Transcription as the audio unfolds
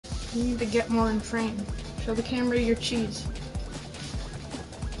You need to get more in frame. Show the camera your cheese.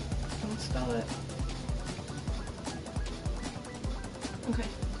 Don't spell it. Okay.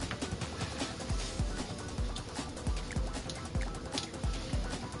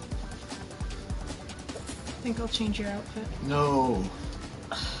 I think I'll change your outfit. No.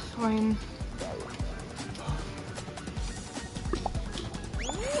 Fine.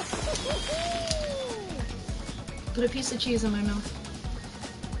 Put a piece of cheese in my mouth.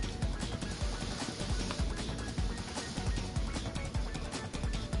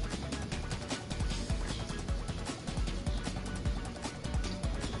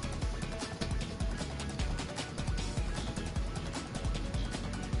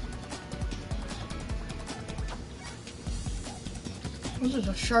 This is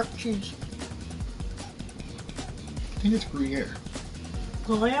a sharp cheese. I think it's Gruyere.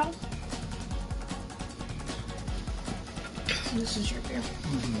 Gruyere? This is your beer.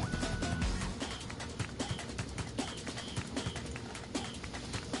 Mm-hmm.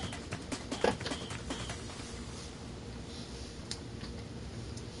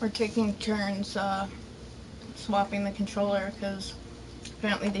 We're taking turns swapping the controller because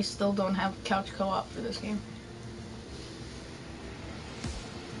apparently they still don't have couch co-op for this game.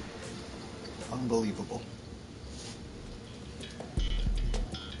 Unbelievable.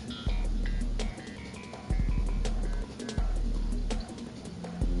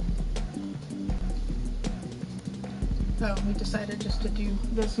 So we decided just to do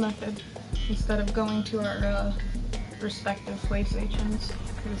this method instead of going to our respective PlayStations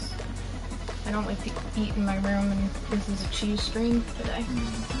because I don't like to eat in my room and this is a cheese stream today.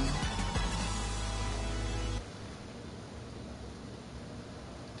 Mm-hmm.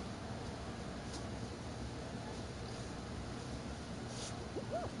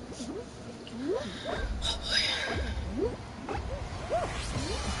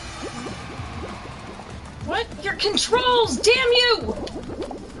 What? Your controls! Damn you!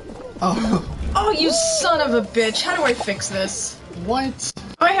 Oh. Oh, you son of a bitch! How do I fix this? What?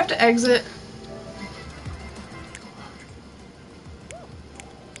 Oh, I have to exit.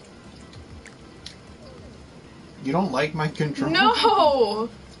 You don't like my controller? No!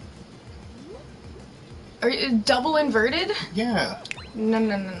 Are you double inverted? Yeah. No. You're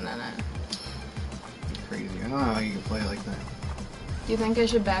crazy. I don't know how you can play like that. Do you think I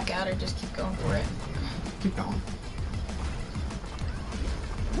should back out or just keep going for it? Keep going.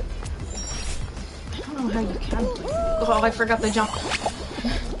 I don't know how you can. Oh, I forgot the jump.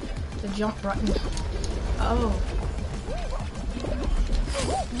 The jump button. Oh.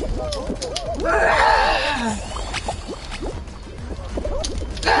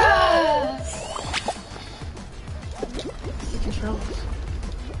 The controls.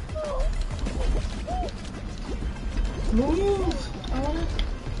 Move! Oh,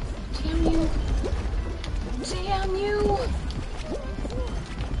 damn you! Damn you!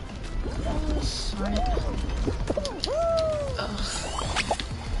 Oh, sorry. Ugh.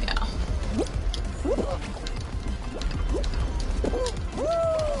 Yeah.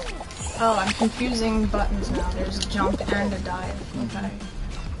 Oh, I'm confusing buttons now. There's a jump and a dive. Okay.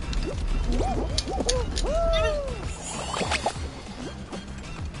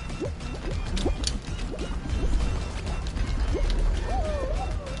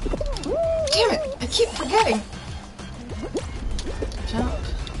 Damn it! I keep forgetting! Jump,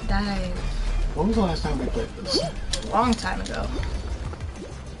 dive. When was the last time we played this? Long time ago.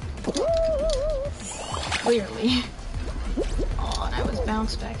 Clearly. Oh, and I was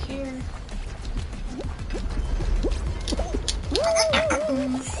bounced back here.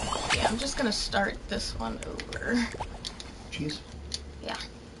 Yeah, I'm just gonna start this one over. Cheese? Yeah.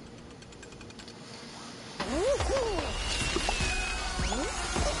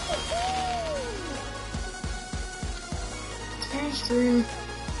 There's through.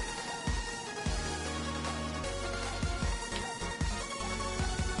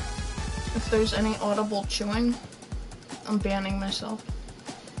 If there's any audible chewing, I'm banning myself.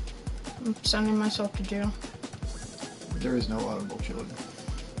 I'm sending myself to jail. There is no audible chewing.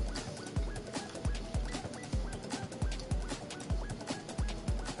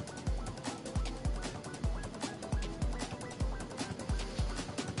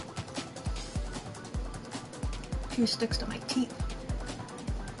 Few sticks to my teeth.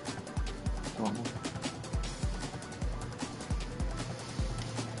 Normal.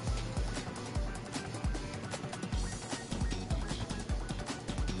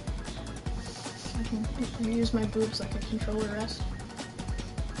 I can use my boobs like a controller rest.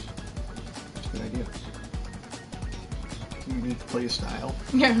 That's a good idea. You need to play a style.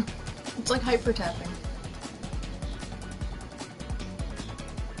 Yeah, it's like hyper tapping.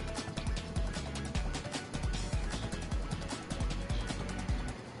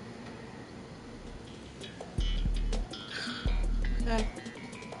 Okay.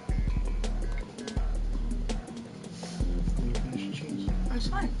 You finish the cheese. That's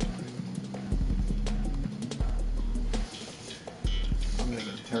fine. I'm gonna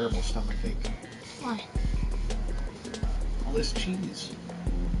get a terrible stomachache. Why? All this cheese.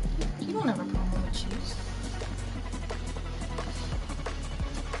 You don't have a problem with cheese.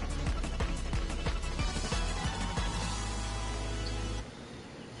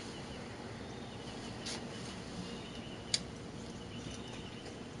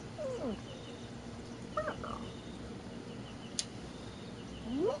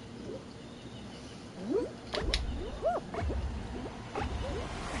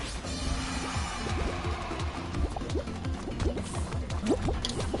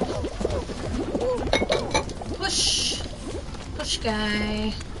 Push! Push,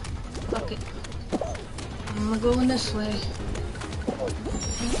 guy. Fuck it. I'm going this way.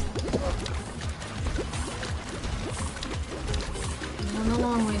 Going the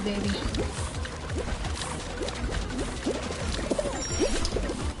long way, baby.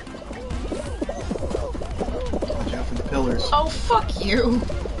 Watch out for the pillars. Oh, fuck you!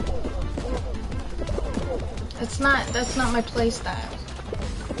 That's not my playstyle.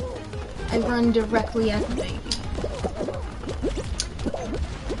 I run directly at the baby.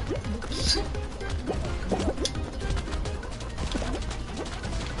 Oops.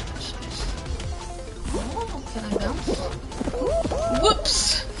 Oh, can I bounce? Whoops!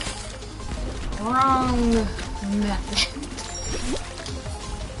 Wrong method.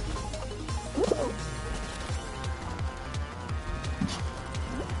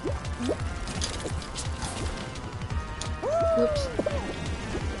 Whoops.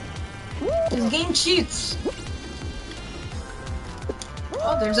 This game cheats.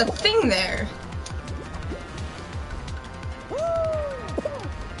 Oh, there's a thing there.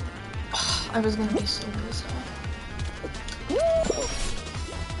 Oh, I was gonna be so pissed off.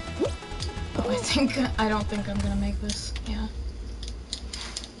 Oh, I don't think I'm gonna make this. Yeah.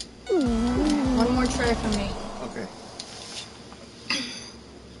 One more try for me. Okay.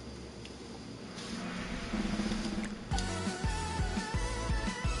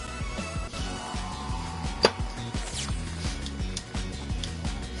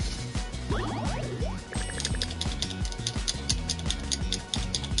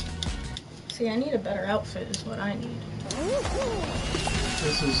 See, I need a better outfit is what I need.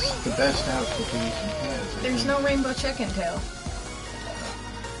 This is the best outfit that you can have. There's no rainbow chicken tail.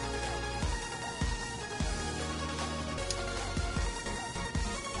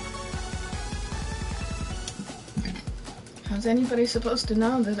 How's anybody supposed to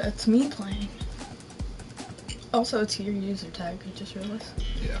know that it's me playing? Also, it's your user tag, I just realized.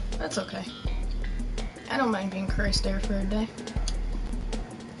 Yeah. That's okay. I don't mind being Christ there for a day.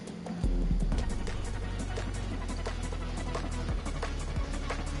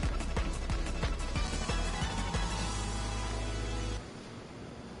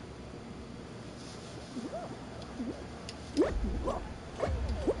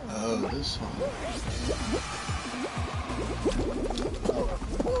 Oh, this one.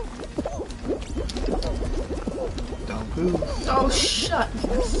 Don't move. Oh, shut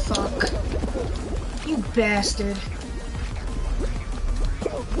the fuck. You bastard.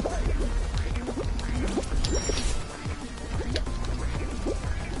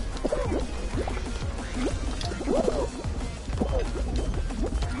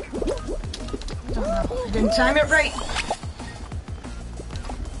 Oh no, I didn't time it right.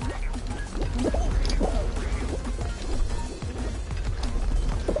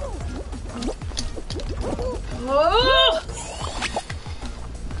 Oh!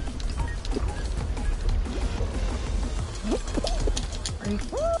 Are you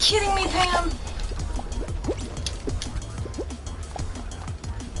kidding me, Pam?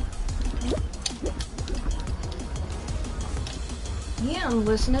 Yeah, I'm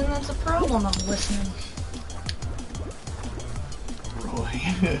listening. That's a problem. I'm listening. Roy.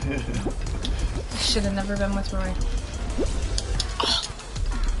 I should have never been with Roy.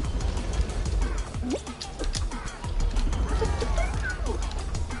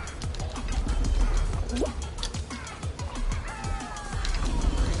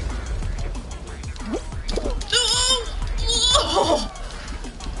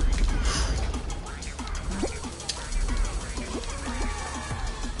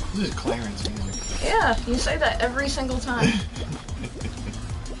 This is Clarence music. Yeah, you say that every single time.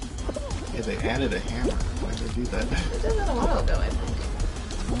 Yeah, they added a hammer. Why'd they do that? They did that a while ago, I think.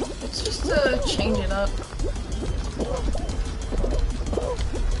 It's just to change it up.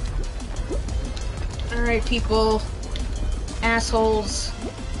 Alright, people. Assholes.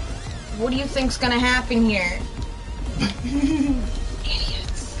 What do you think's gonna happen here?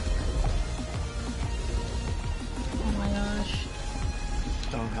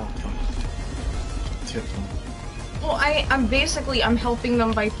 Don't help them. Tip them. Well, I'm helping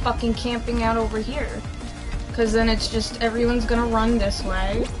them by fucking camping out over here. Cause then it's just everyone's gonna run this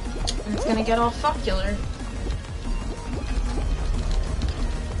way, and it's gonna get all fuckular.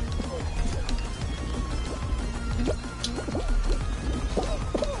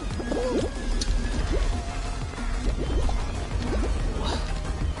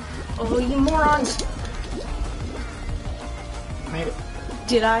 Oh, you morons! Made it.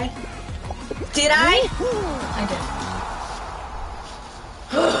 Did I? Did I? I did.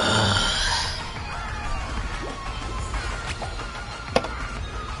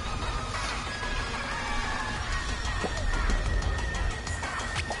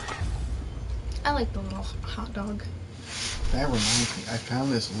 I like the little hot dog. That reminds me, I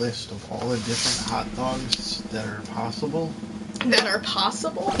found this list of all the different hot dogs that are possible. That are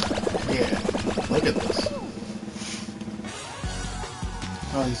possible? Yeah, look at this.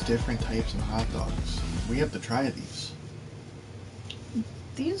 All these different types of hot dogs. We have to try these.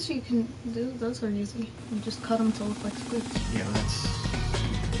 These you can do, those are easy. You just cut them to look like squids. Yeah, that's...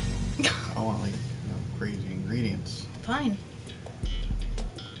 I want like, crazy ingredients. Fine.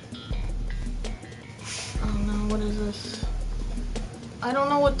 Oh no, what is this? I don't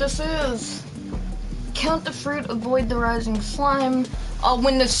know what this is. Count the fruit, avoid the rising slime.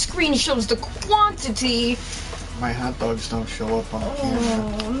 When the screen shows the quantity. My hot dogs don't show up on the camera.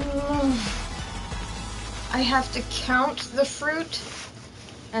 Oh no. I have to count the fruit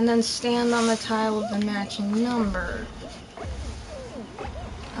and then stand on the tile of the matching number.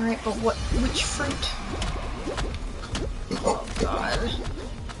 Alright, but which fruit? Oh god.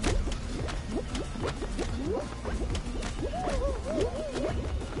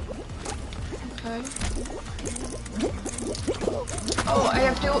 Okay. Oh, I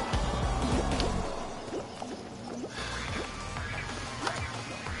have to...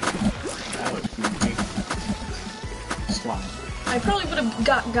 That looks goofy. Slime. I probably would have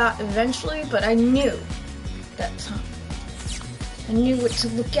got eventually, but I knew that time. I knew what to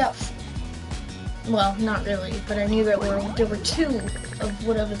look out for. Well, not really, but I knew that there were two of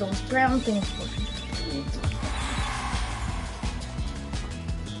whatever those brown things were.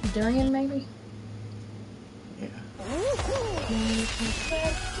 Durian, maybe? Yeah.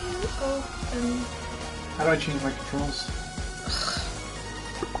 Open. How do I change my controls?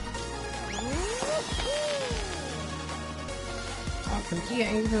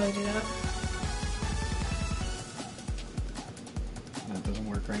 Yeah, you can really do that. That doesn't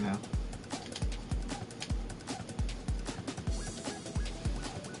work right now.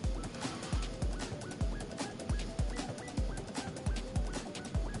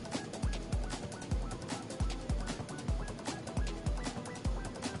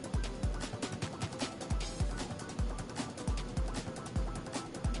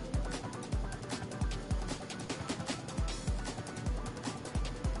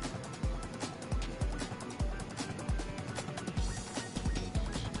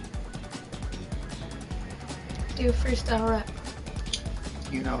 Do a freestyle rap.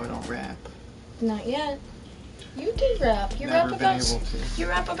 You know I don't rap. Not yet. You did rap. You Never rap been about able to. you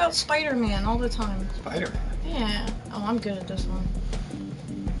rap about Spider-Man all the time. Spider-Man. Yeah. Oh, I'm good at this one.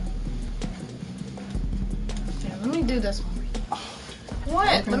 Yeah, let me do this one.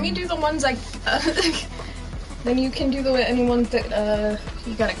 What? Okay. Let me do the ones I. Then you can do any ones that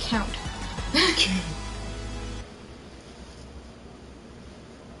you gotta count.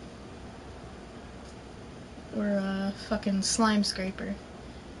 Or fucking slime scraper.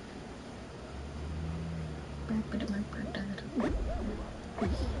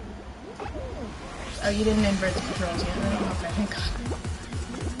 Oh, you didn't invert the controls yet. Okay, thank God.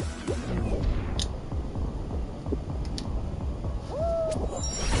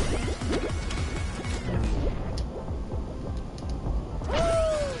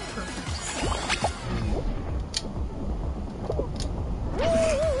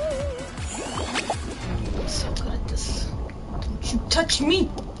 I'm so good at this. Don't you touch me!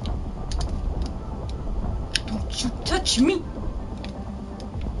 Don't you touch me!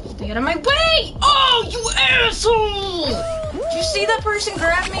 Stay out of my way! Oh, you asshole! Did you see that person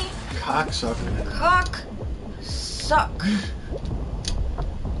grab me? Cocksucker. Cock suck.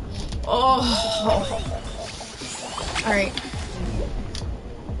 Oh. Alright.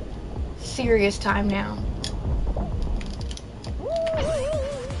 Serious time now.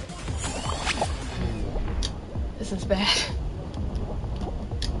 This is bad.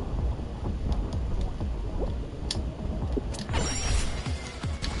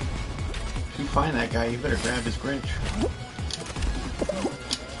 If you find that guy, you better grab his bridge.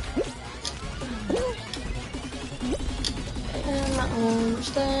 Not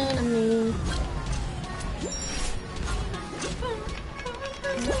worst enemy.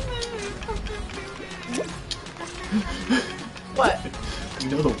 What? You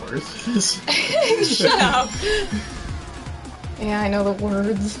know the words of this? Shut up. Yeah, I know the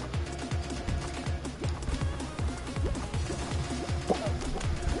words.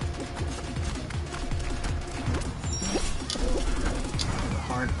 The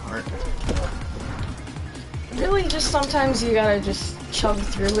hard part. Really, just sometimes you gotta just chug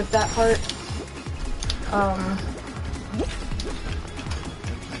through with that part. I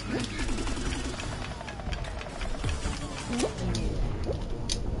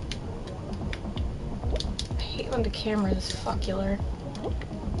hate when the camera is fuckular.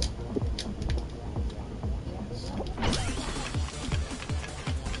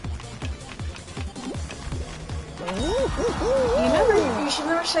 You should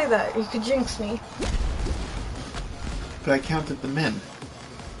never say that. You could jinx me. But I counted the men.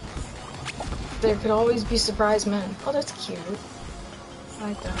 There could always be surprise men. Oh, that's cute. I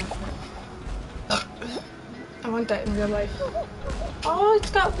like that. I want that in real life. Oh,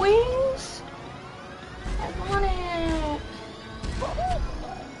 it's got wings. I want it.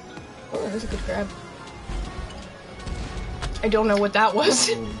 Oh, that's a good grab. I don't know what that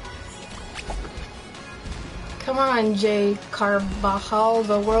was. Come on, Jay Carvajal.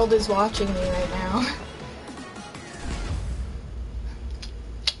 The world is watching me right now.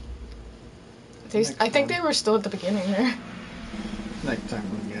 I think they were still at the beginning there. Next time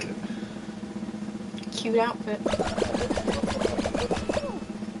we'll get it. Cute outfit.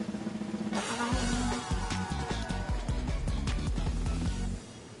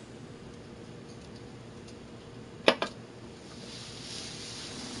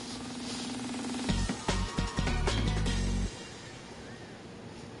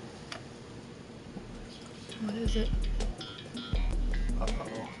 What is it?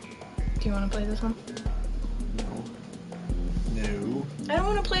 Uh-oh. Do you want to play this one? No. No. I don't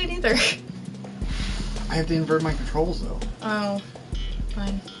want to play it either. I have to invert my controls though. Oh,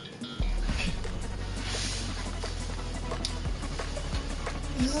 fine.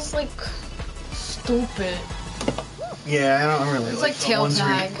 This is like stupid. Yeah, I don't really It's like the tail ones where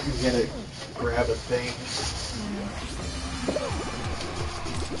tag. You gotta grab a thing.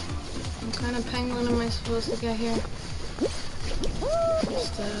 What kind of penguin am I supposed to get here?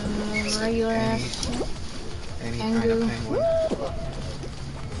 Just a regular ass. Any kind of Pengu. penguin.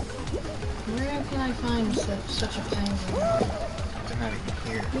 Where can I find such a penguin? They're not even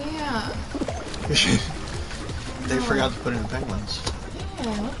here. Yeah. They forgot to put in penguins.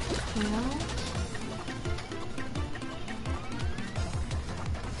 Yeah, what the hell?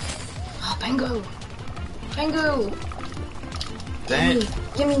 Oh, Pengu! Pengu! That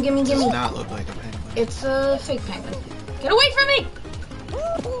Gimme. does not look like a penguin. It's a fake penguin. Get away from me!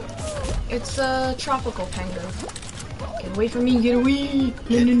 It's a tropical penguin. Get away from me, get away!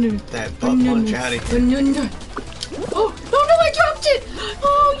 No. That butt punch out of here. No. Oh, no, I dropped it!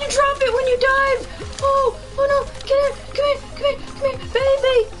 Oh, you drop it when you dive! Oh no, get it! Come here,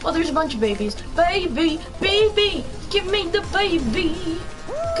 baby! Oh, there's a bunch of babies. Baby! Give me the baby!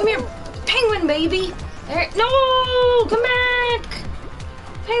 Come here, penguin baby! There, no! Come back!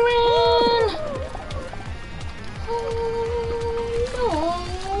 Penguin! Oh, no!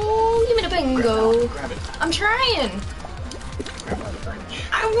 Give me the pengo! Grab it. I'm trying! Grab it by the branch.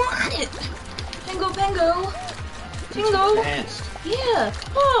 I want it! Pengo! Fast. Yeah!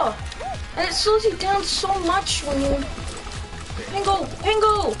 Oh! And it slows you down so much when you... Pengo!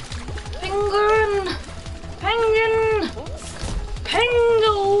 Pengo!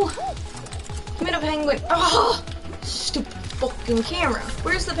 Give me the penguin! Oh! Stupid fucking camera.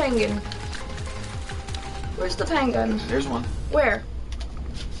 Where's the penguin? Where's the penguin? There's one. Where?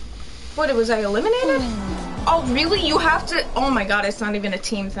 What, was I eliminated? Oh, really? You have to... Oh my god, it's not even a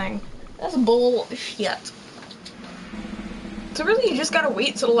team thing. That's bullshit. So really, you just gotta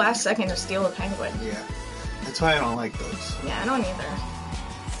wait till the last second to steal a penguin. Yeah. That's why I don't like those. Yeah, I don't either.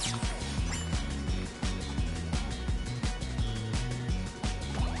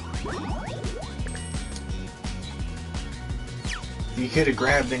 You could have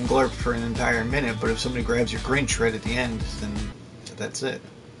grabbed and glurped for an entire minute, but if somebody grabs your Grinch right at the end, then that's it.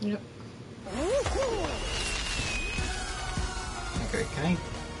 Yep. Okay, can I?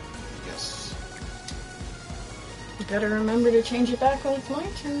 Yes. You better remember to change it back when it's my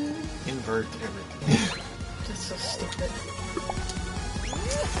turn. Invert everything. That's so stupid.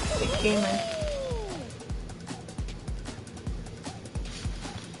 Big gamer.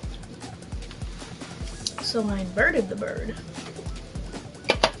 So I inverted the bird.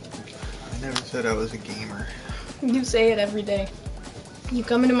 I never said I was a gamer. You say it every day. You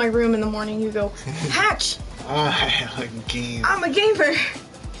come into my room in the morning, you go, Hatch! I am a game. I'm a gamer!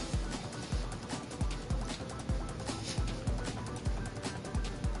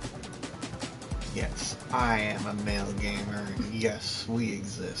 Yes, I am a male gamer. Yes, we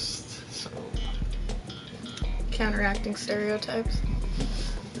exist. So, Counteracting stereotypes.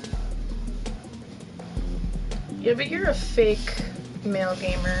 Yeah, but you're a fake male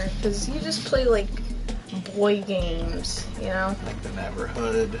gamer, because you just play, like, boy games, you know? like the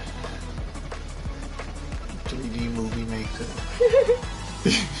Neverhood, 3D movie maker.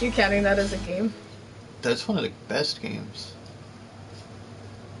 You counting that as a game? That's one of the best games.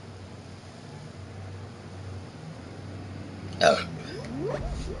 Oh.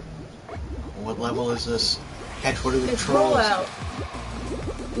 What level is this? Hatch, what are the It's controls? rollout.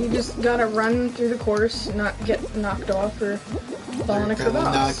 You just gotta run through the course, not get knocked off or fall in a They're gonna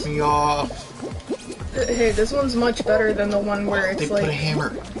crevasse. knock me off. Hey, this one's much better than the one where They it's put a like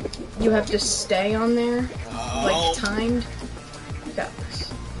hammer. you have to stay on there, Oh. like timed. You got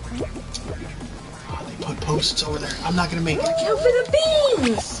this. Oh, they put posts over there. I'm not gonna make it. Watch out for the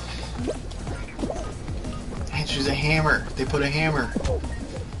beams! Hatch, there's a hammer. They put a hammer.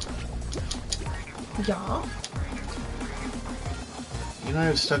 Yeah. You know what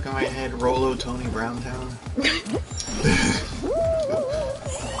I was stuck in my head? Rolo Tony Browntown. At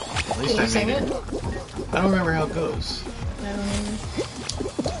least Can I you sing made it? it. I don't remember how it goes. I don't know.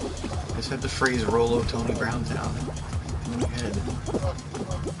 I just have the phrase Rolo Tony Browntown in my head.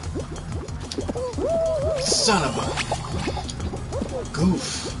 Son of a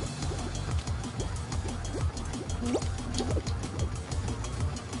goof.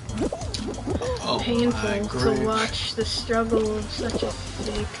 Oh, my Painful to Grinch. watch the struggle of such a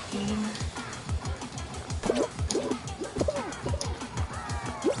fake gamer.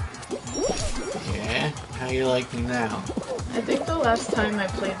 Yeah? How you like me now? I think the last time I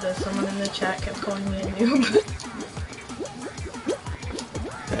played this, someone in the chat kept calling me a noob.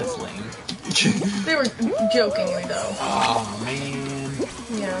 That's lame. They were jokingly though. Oh man.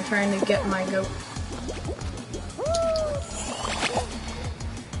 You know, trying to get my goat.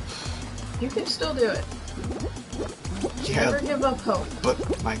 You can still do it. Never Yeah, give up hope. but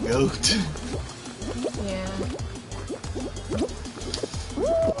my goat. Yeah.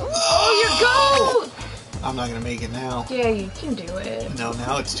 Oh, your goat! I'm not gonna make it now. Yeah, you can do it. No,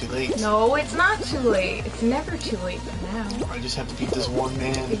 now it's too late. No, it's not too late. It's never too late for now. I just have to beat this one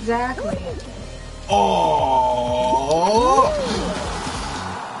man. Exactly. Oh!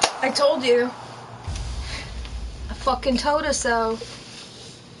 I told you. I fucking told her so.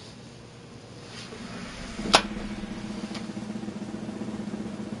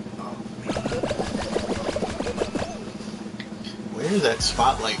 Where is that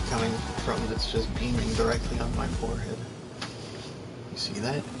spotlight coming from that's just beaming directly on my forehead? You see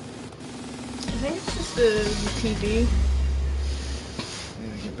that? I think it's just the TV. I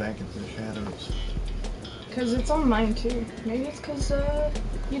need to get back into the shadows. Because it's on mine too. Maybe it's because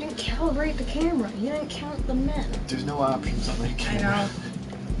you didn't calibrate the camera. You didn't count the men. There's no options on that I camera. know.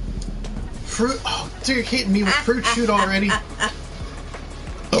 Fruit. Oh, dude, you're hitting me with fruit shoot already.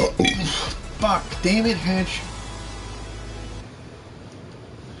 Fuck, damn it, Hatch.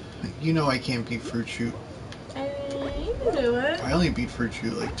 You know I can't beat fruit shoot. You can do it. I only beat fruit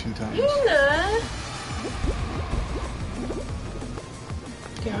shoot like 2 times. You can do it.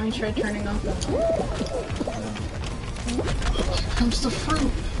 Okay, let me try turning off the... Here comes the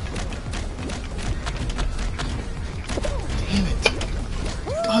fruit. Damn it.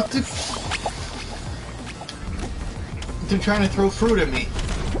 Oh, they're trying to throw fruit at me.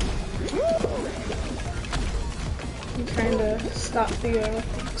 I'm trying to stop the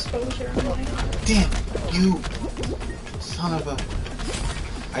exposure. Damn, you son of a...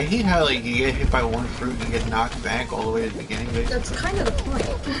 I hate how like you get hit by one fruit and you get knocked back all the way to the beginning. Basically. That's kind of the point.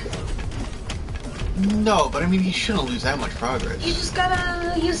 No, but I mean you shouldn't lose that much progress. You just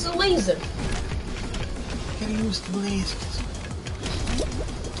gotta use the laser. Gotta use the lasers.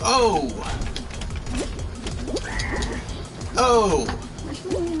 Oh! Oh!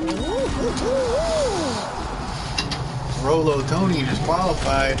 Rolo Tony just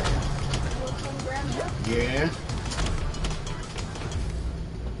qualified. Yeah.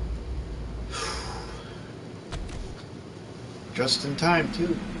 Just in time,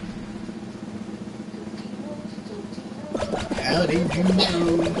 too. How did you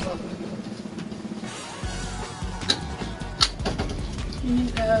know?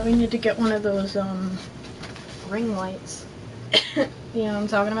 We need to get one of those ring lights. You know what I'm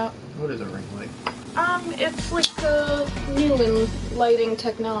talking about? What is a ring light? It's like new in lighting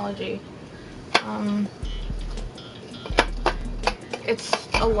technology. It's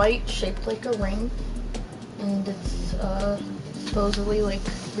a light shaped like a ring, and it's supposedly like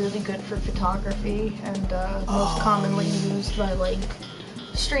really good for photography and most commonly used by like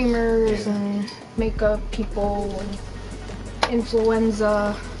streamers and makeup people and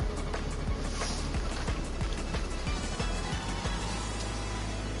influenza.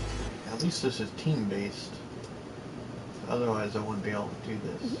 At least this is team-based. Otherwise, I wouldn't be able to do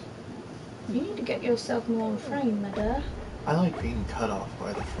this. You need to get yourself more in frame, Mada. I like being cut off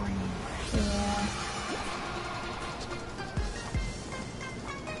by the frame. Yeah.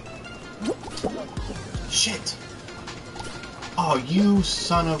 Shit! Oh, you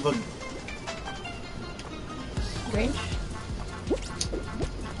son of a... Range?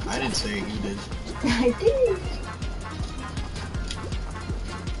 I didn't say it, you did. I did.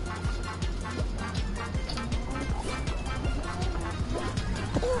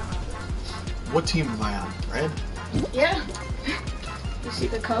 What team am I on? Red? Yeah. You see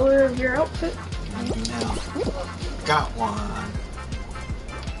the color of your outfit? Maybe now. Got one. I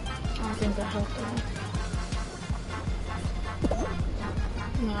don't think that helped at all.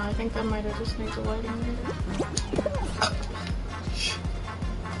 No, I think that might have just made the lighting weirder.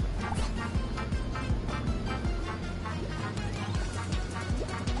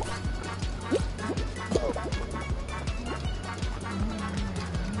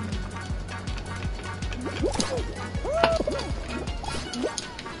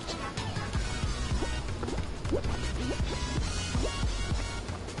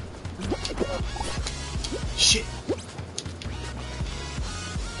 Shit!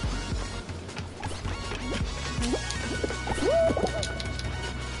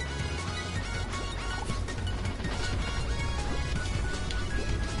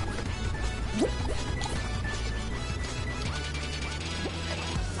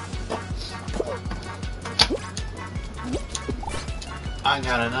 I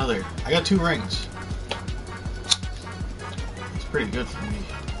got another. I got 2 rings. It's pretty good for me.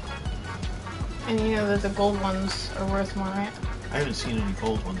 And you know that the gold ones are worth more, right? I haven't seen any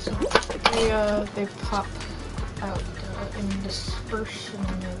gold ones though. They pop out in dispersion.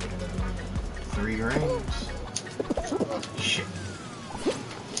 3 rings. Shit.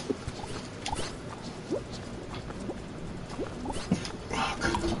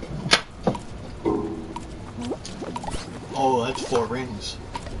 Oh, that's 4 rings.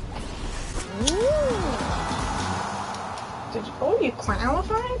 Oh, you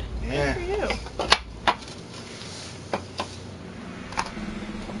qualified? Yeah. Good for you.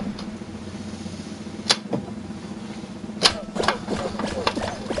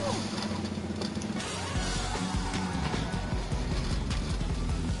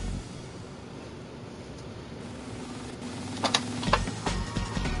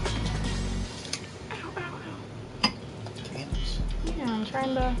 Yeah, I'm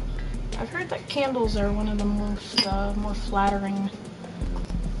trying to... I've heard that candles are one of the most, more flattering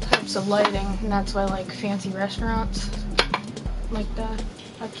types of lighting, and that's why, like, fancy restaurants like that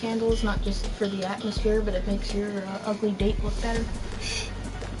have candles, not just for the atmosphere, but it makes your ugly date look better.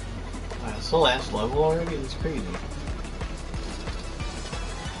 It's the last level already? It's crazy.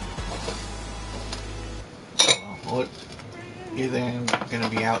 Well, either I'm gonna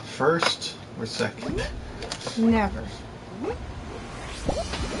be out first or second. Never.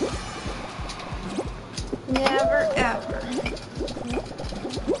 Never, ever.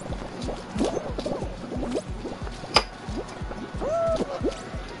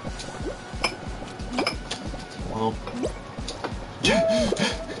 Well,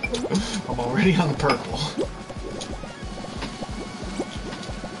 I'm already on the purple.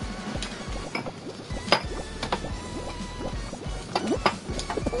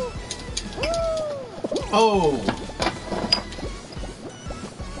 Oh!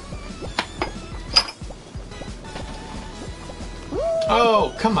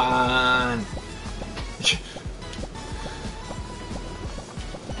 Oh, come on! Shit.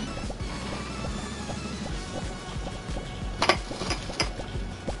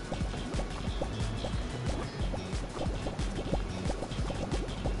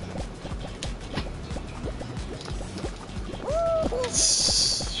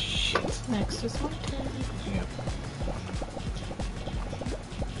 Next is my turn. Yep.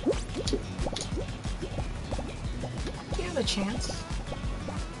 You have a chance.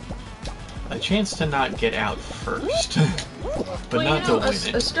 A chance to not get out first. But Well, not you know, to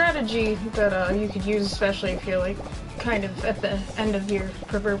win a it. strategy that you could use, especially if you're like kind of at the end of your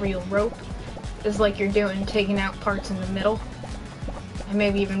proverbial rope, is like you're doing, taking out parts in the middle, and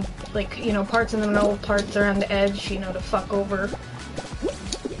maybe even like, you know, parts in the middle, parts around the edge, you know, to fuck over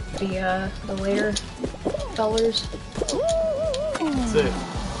the later fellers. That's it.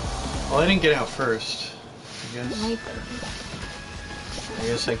 Well, I didn't get out first. I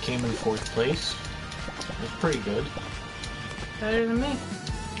guess I came in 4th place. That's pretty good. Better than me.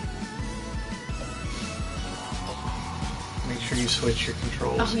 Make sure you switch your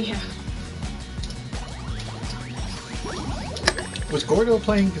controls. Oh, yeah. Was Gordo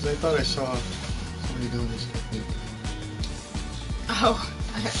playing? Because I thought I saw somebody doing this technique. Oh,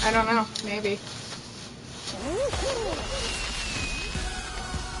 I don't know. Maybe.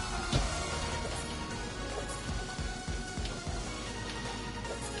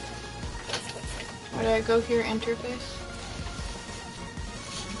 Where do I go here? Interface?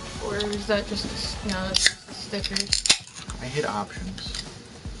 Or is that just no, that's just the stickers. I hit options.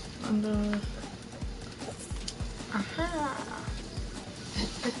 On the... Aha!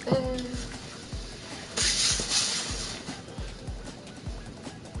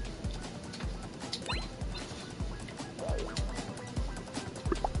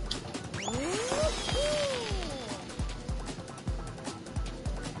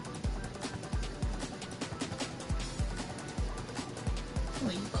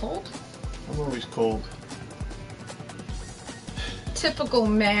 Are you cold? I'm always cold. Typical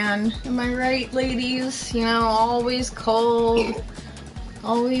man, am I right, ladies? You know, always cold,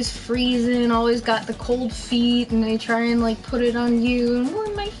 always freezing, always got the cold feet, and they try and like put it on you and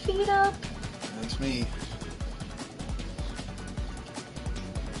warm my feet up. That's me.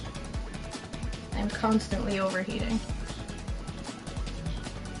 I'm constantly overheating.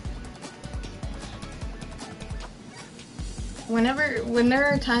 When there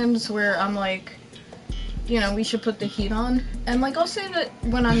are times where I'm like, you know, we should put the heat on, and like I'll say that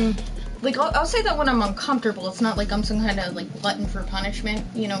when I'm like I'll say that when I'm uncomfortable, it's not like I'm some kind of like glutton for punishment,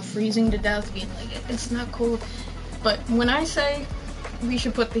 you know, freezing to death, being like it's not cold. But when I say we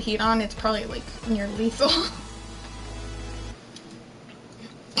should put the heat on, it's probably like near lethal.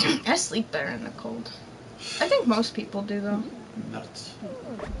 I sleep better in the cold. I think most people do though. Nuts.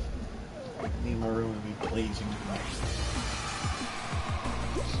 Me and my room would be blazing hot.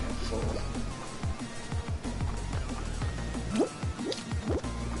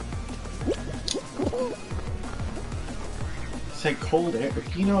 It's like cold air.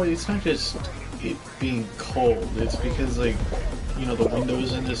 You know, it's not just it being cold. It's because, like, you know, the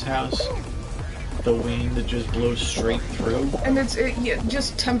windows in this house, the wind that just blows straight through. And yeah,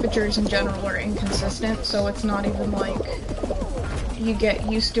 just temperatures in general are inconsistent, so it's not even like you get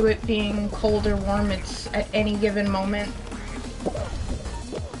used to it being cold or warm. It's at any given moment.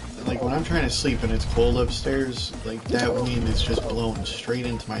 Like, when I'm trying to sleep and it's cold upstairs, like, that wind is just blowing straight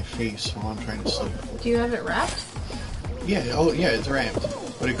into my face while I'm trying to sleep. Do you have it wrapped? Yeah, oh yeah, it's wrapped,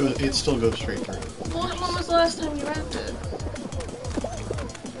 but it still goes straight through. When was the last time you wrapped it?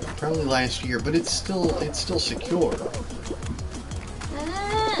 Probably last year, but it's still secure.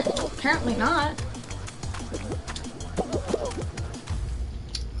 Apparently not.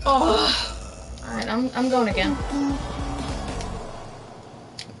 Oh, all right, I'm going again.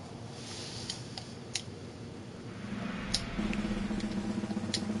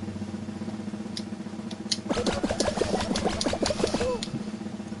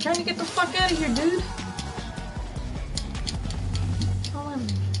 Trying to get the fuck out of here, dude. Tell him.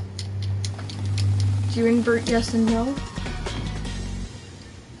 Did you invert yes and no?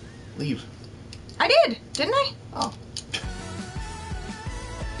 Leave. I did, didn't I? Oh.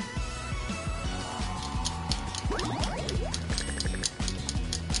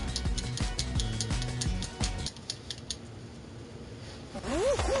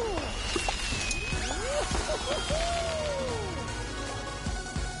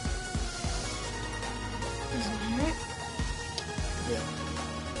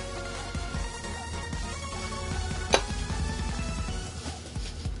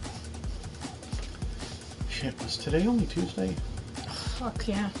 Shit, was today only Tuesday? Fuck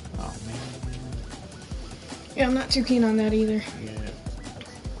yeah. Oh man. Yeah, I'm not too keen on that either. Yeah.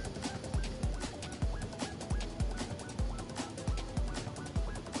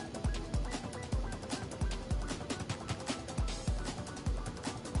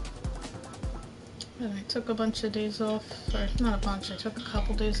 And I took a bunch of days off, or not a bunch, I took a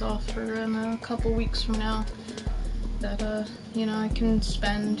couple days off for a couple weeks from now that, you know, I can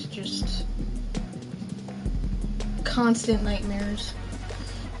spend just constant nightmares.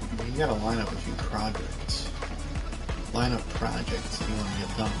 You gotta line up a few projects. Line up projects that you want to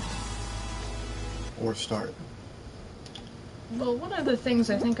get done. Or start. Well, one of the things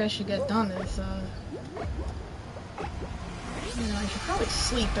I think I should get done is, you know, I should probably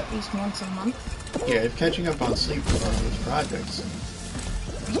sleep at least once a month. Yeah, if catching up on sleep is one of those projects,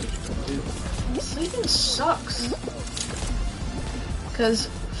 that's what you can do. Sleeping sucks. Because,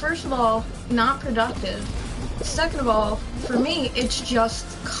 first of all, not productive. Second of all, for me, it's just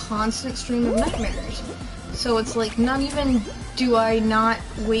constant stream of nightmares. So it's like, not even do I not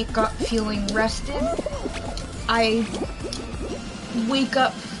wake up feeling rested, I wake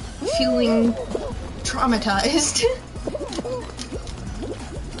up feeling traumatized.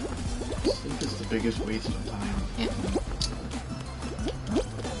 Sleep is the biggest waste of time. Yeah.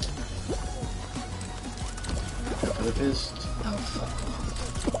 For the fist. Oh, fuck.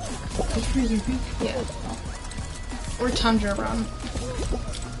 That's Freezing Peak. Yeah. Or Tundra Run. I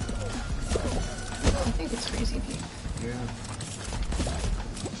think it's Freezing Peak. Yeah.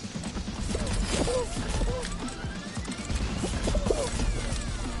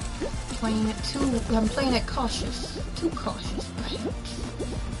 I'm playing it cautious. Too cautious, perhaps.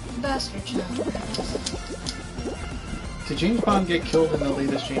 Bastard child. Did James Bond get killed in the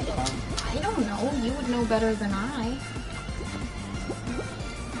latest James Bond? I don't know. You would know better than I.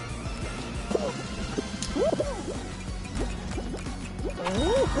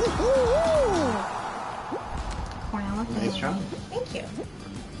 Wow. Nice job. Thank you.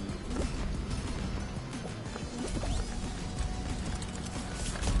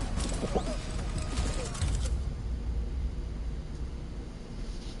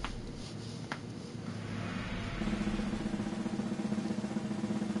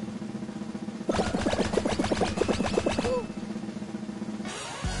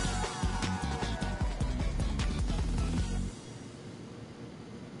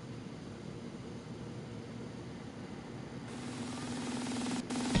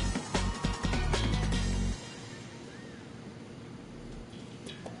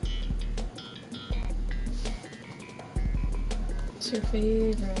 What's your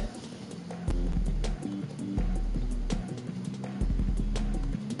favorite?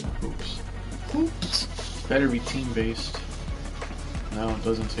 Oops. Oops. Better be team-based. No, it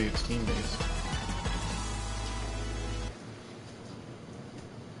doesn't say it's team-based.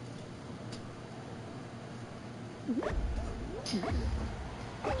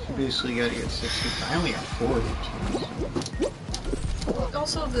 You basically gotta get 60. I only got 4 hoops.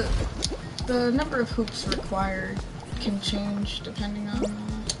 Also, the number of hoops required can change depending on the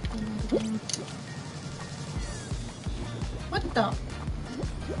game. What the?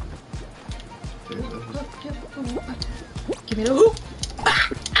 Give me the hoop!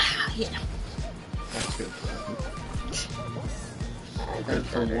 Ah, yeah. That's good for that hoop. Good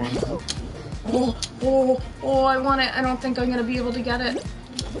for 1 hoop. Oh, I want it. I don't think I'm gonna be able to get it.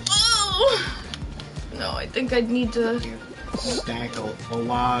 Oh! No, I think I'd need to... Stack a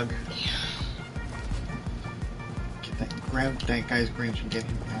log. Grab that guy's branch and get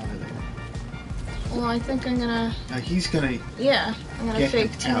him out of there. Well, I think I'm gonna... Now he's gonna... Yeah, I'm gonna Get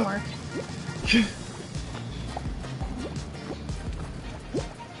fake him out. teamwork.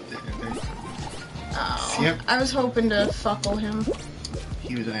 Oh, Yep. I was hoping to fuckle him.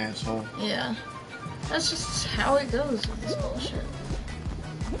 He was an asshole. Yeah. That's just how it goes with this bullshit.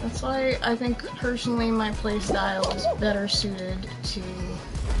 That's why I think, personally, my playstyle is better suited to...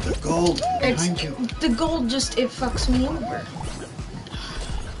 The gold behind you. The gold just, it fucks me over.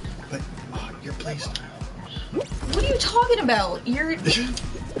 But your playstyle. What are you talking about? You're...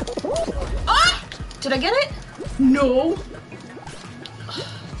 Ah! Did I get it? No.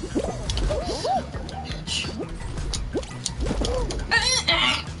 Bitch.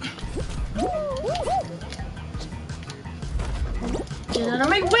 Get out of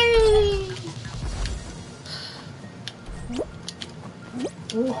my way!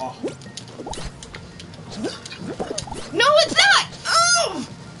 Oh. No, it's not! Oh!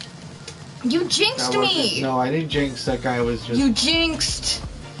 You jinxed That wasn't- me! No, I didn't jinx. That guy was just... You jinxed!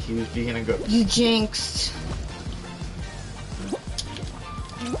 He was being a ghost. You jinxed.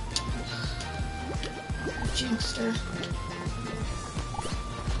 Jinxed her.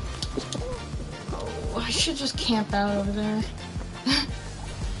 Oh, I should just camp out over there. At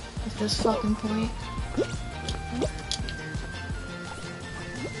this fucking point.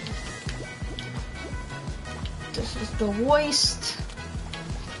 This is the worst.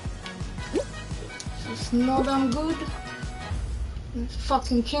 This is not damn good. This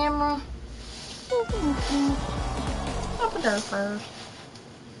fucking camera. Up there first.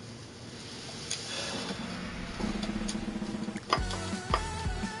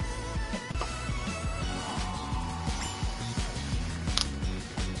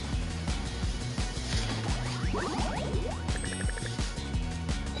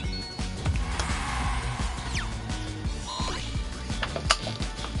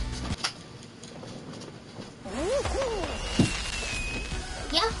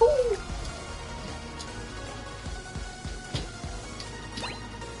 Yahoo!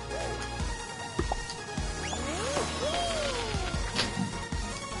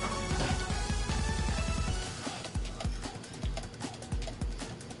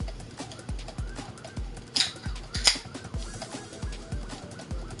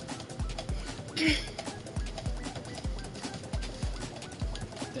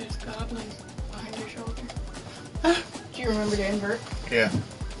 There's goblins behind your shoulder. Do you remember to invert? Yeah.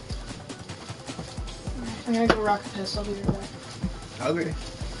 I'm gonna go rock a piss. I'll be right back. Okay.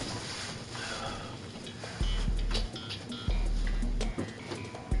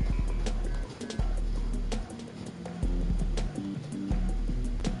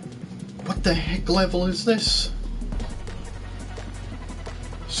 What the heck level is this?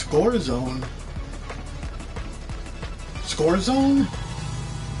 Score zone? Score zone?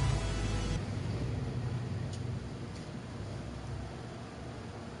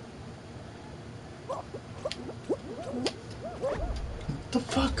 What the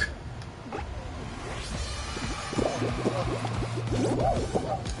fuck?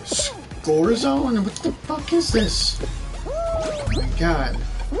 Score zone? What the fuck is this? Oh my god.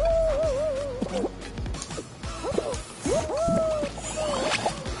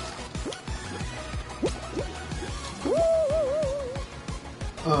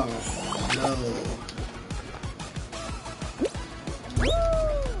 Oh no.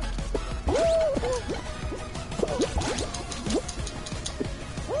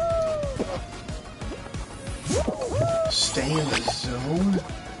 Stay in the zone?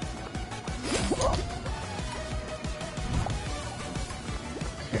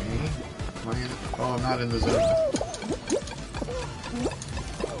 Okay. Am I in? Oh, I'm not in the zone.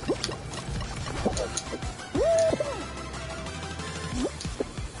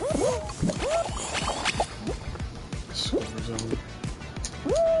 Score zone.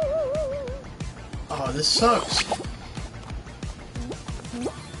 Oh, this sucks.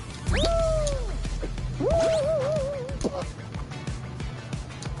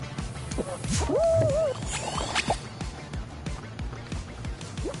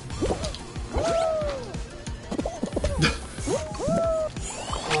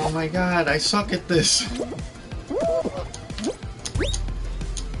 Oh my god, I suck at this.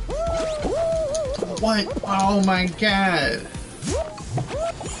 What? Oh my god.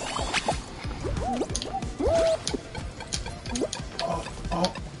 Oh,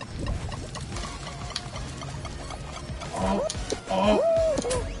 oh. Oh, oh.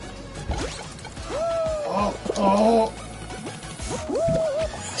 Oh, oh.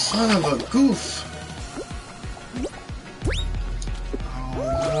 Son of a goof.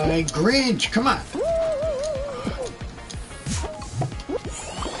 Oh my Grinch, come on.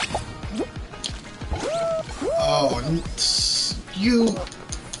 Oh, you.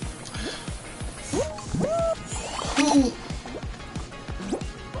 Who?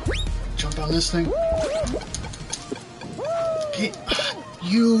 Jump on this thing. Okay,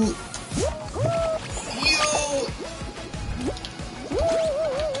 you.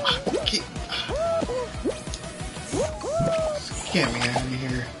 Okay. Get me out of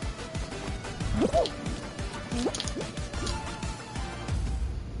here.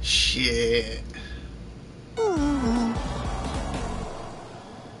 Shit.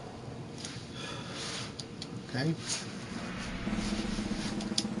 Okay.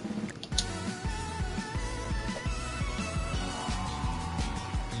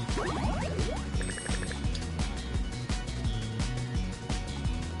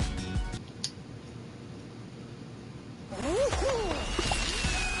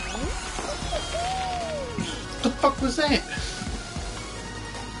 What the fuck was that?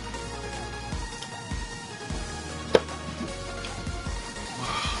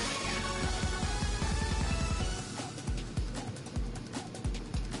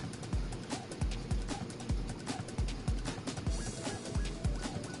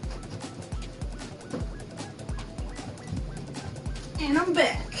 And I'm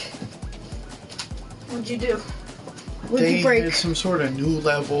back. What'd you do? What'd They you break? had some sort of new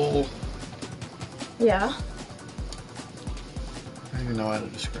level. Yeah. I don't even know how to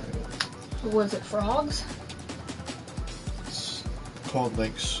describe it. Was it frogs? It's called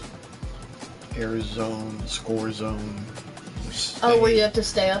like air zone, score zone. Oh, where you have to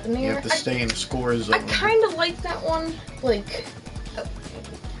stay up in the You air? have to stay in a score I zone. kind of like that one. Like,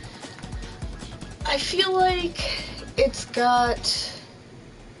 I feel like it's got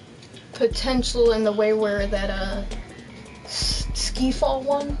potential in the way where that ski fall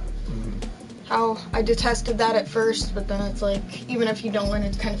one. Mhm. How I detested that at first, but then it's like even if you don't win,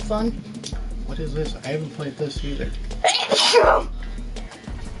 it's kind of fun. What is this? I haven't played this either.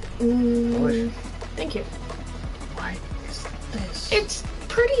 Mm, thank you. Why is this? It's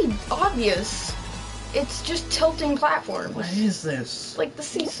pretty obvious. It's just tilting platforms. What is this? Like the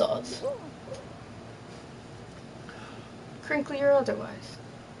seesaws. Crinkly or otherwise.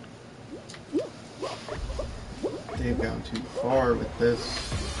 They've gone too far with this.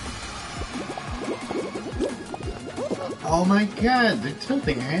 Oh my god, they're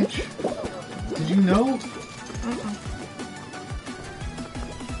tilting, Hatch. Did you know?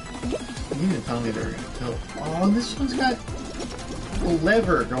 You didn't tell me they were gonna tilt. Oh, this one's got a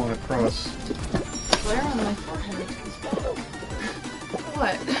lever going across. Flare on my forehead.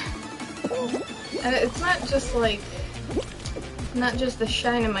 What? And it's not just like, not just the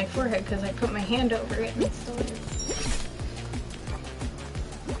shine in my forehead because I put my hand over it and it still is.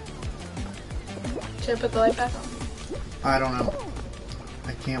 Should I put the light back on? I don't know.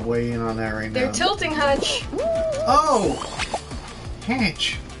 I can't weigh in on that right They're now. tilting, Hutch. Oh!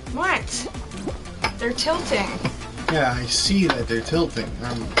 Hatch! What? They're tilting. Yeah, I see that they're tilting.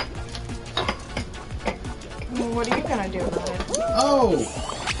 Well, what are you gonna do about it? Oh!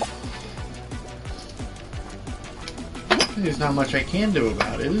 There's not much I can do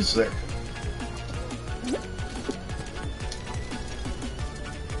about it, is there?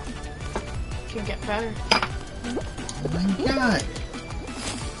 Can get better. Oh my god!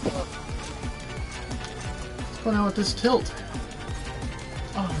 What's going on with this tilt?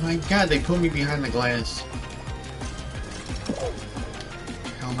 Oh my god, they put me behind the glass.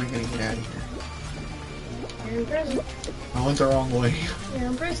 How am I gonna get out of here? You're in prison. I went the wrong way. You're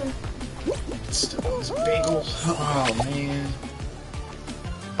in prison. It's still this bagel. Oh man.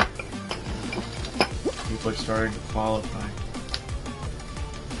 People are starting to qualify.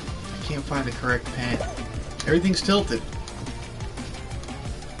 I can't find the correct path. Everything's tilted.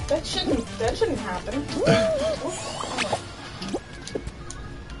 That shouldn't happen.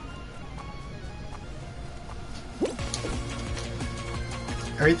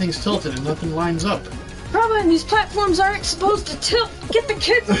 Everything's tilted and nothing lines up. Robin, these platforms aren't supposed to tilt. Get the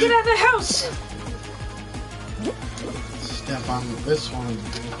kids and get out of the house. Step on this one.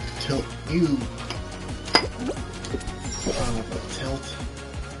 Tilt you. Tilt.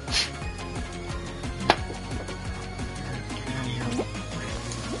 Get out of here.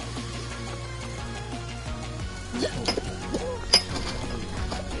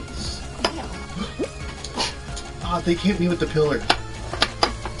 Oh, they hit me with the pillar.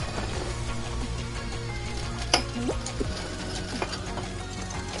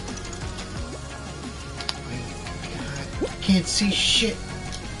 Can't see shit.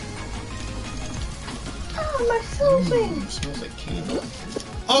 Oh, my cellophane. Smells like candle.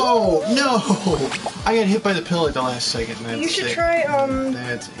 Oh no! I got hit by the pillar at the last second. That's You should it. try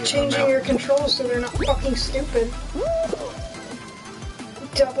That's it. changing I'm your out. controls so they're not fucking stupid.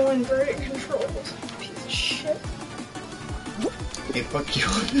 Double inverted controls. Piece of shit. Hey, fuck you.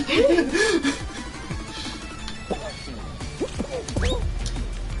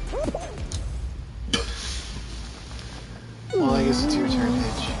 Well, I guess it's your turn,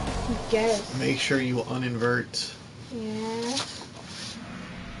 Hitch. Guess. Make sure you uninvert. Yeah.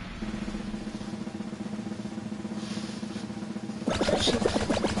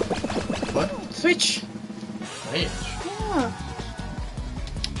 What? Switch. Hitch. Yeah.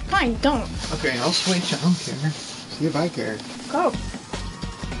 Fine, don't. Okay, I'll switch. I don't care. See if I care. Go.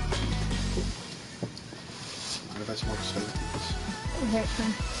 What if I smoke cigarettes? Okay,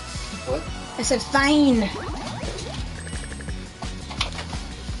 fine. What? I said fine.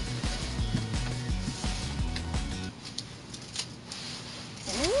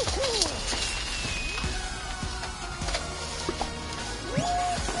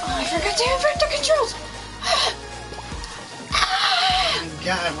 Oh, I forgot to invert the controls. Oh my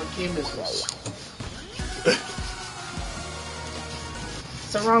god, what game is this?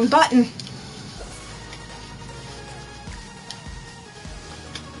 It's the wrong button.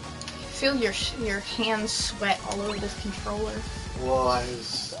 Feel your hands sweat all over this controller. Well, I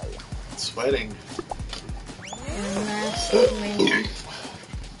was sweating. And massively.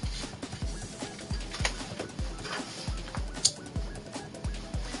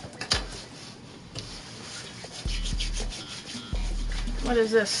 What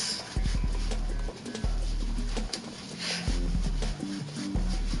is this?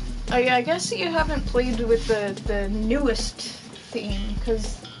 Oh yeah, I guess you haven't played with the newest theme,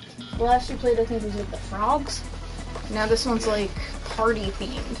 because the last you played I think was with the frogs. Now this one's like party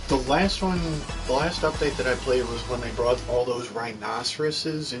themed. The last update that I played was when they brought all those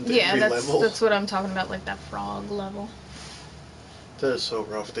rhinoceroses into Yeah, every level. that's what I'm talking about, like that frog level. That is so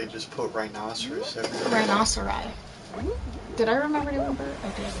rough. They just put rhinoceros everywhere. Rhinoceri. Did I remember doing bird? I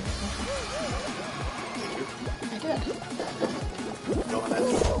did. I did. Go on that.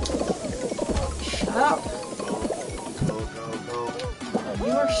 Shut up. Go.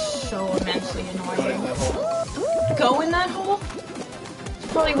 You are so immensely Go in annoying. that hole. Go in that hole?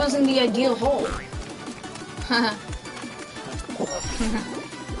 Probably wasn't the ideal hole.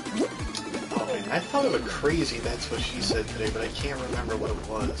 Oh, wait, I thought of a crazy That's What She Said today, but I can't remember what it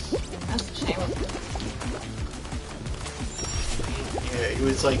was. That's a shame. Yeah, it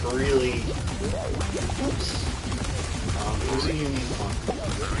was like really... Oops. It was a unique one.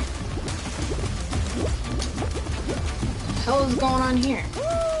 What the hell is going on here?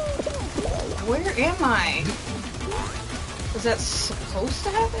 Where am I? Was that supposed to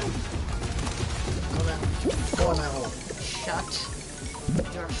happen? Go on that hole. Shut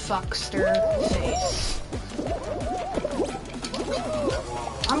your fuckster face.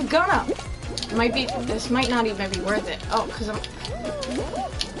 I'm gonna. Might be. This might not even be worth it. Oh, cause I'm.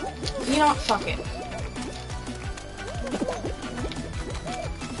 You know what? Fuck it.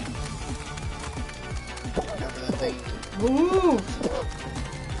 Remember that thing? Move.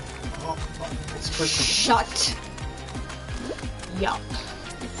 Oh, it's supposed to... Shut. Yup.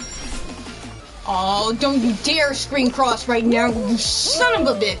 Oh, don't you dare screen cross right now, you son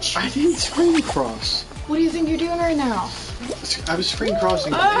of a bitch! I didn't screen cross. What do you think you're doing right now? I was screen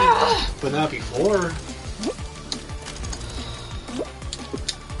crossing, but not before.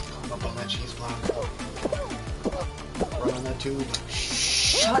 Up on that cheese block. Run on that tube.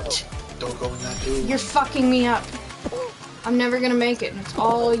 Shut. Don't go in that tube. You're fucking me up. I'm never gonna make it. It's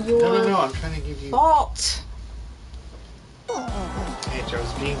all your No, I'm trying to give you... fault. Hey, I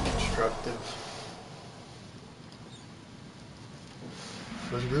was being constructive.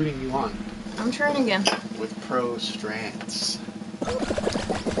 I was rooting you on I'm trying again. with pro strats.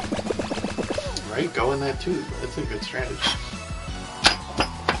 Right? Go in that tube. That's a good strategy.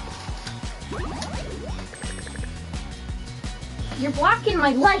 You're blocking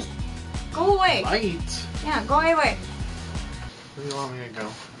my light. Go away. Light? Yeah, go away. Where do you want me to go?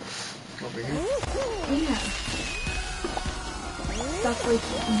 Over here? Yeah. Stop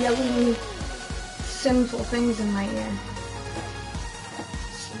like yelling sinful things in my ear.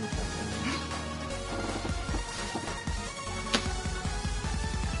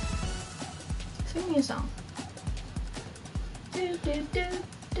 Sing me a song. Do, do, do,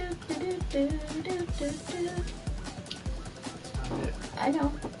 do, do, do, do, do, do. I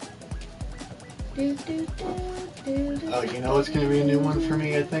know. Do, do, do, do, do, Oh, you know what's going to be a new one for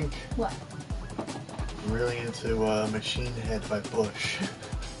me, I think? What? I'm really into Machine Head by Bush.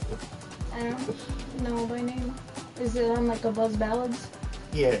 I don't know by name. Is it on like a Buzz Ballads?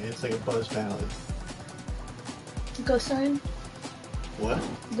 Yeah, it's like a buzz ballad. Glycerin? What?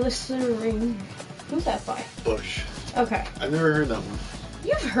 Glycerin. Who's that by? Bush. Okay. I've never heard that one.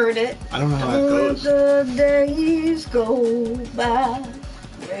 You've heard it. I don't know how that goes. The days go by.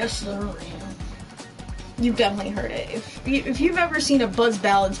 Glycerin. You've definitely heard it. If you've ever seen a Buzz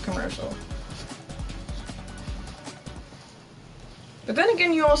Ballads commercial. But then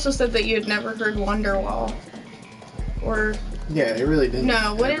again, you also said that you had never heard Wonderwall. Or Yeah, it really didn't.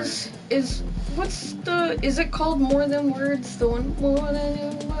 no, what's the, is it called More Than Words? The one, More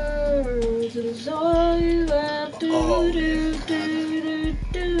Than Words is all you have to Oh, do, yeah. do,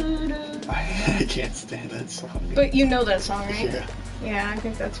 do, do. I can't stand that song. But you know that song, right? Yeah. Yeah, I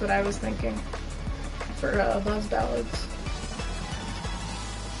think that's what I was thinking for Buzz Ballads.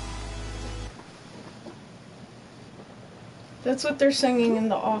 That's what they're singing in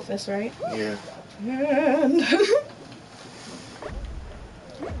The Office, right? Yeah. And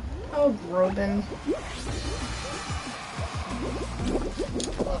oh, Robin.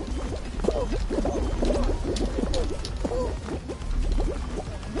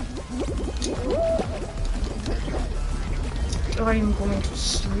 I am going to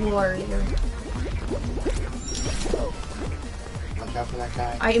slaughter you. Watch out for that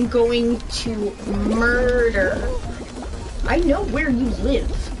guy. I am going to murder. I know where you live.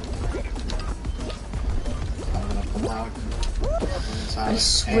 Coming up the block. I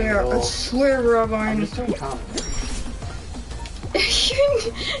swear, Robin. I'm just doing commentary.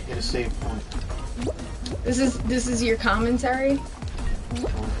 Get a save point. This is your commentary? Going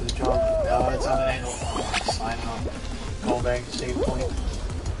for the jump. No, it's on an angle. Sliding up. Going back to save point.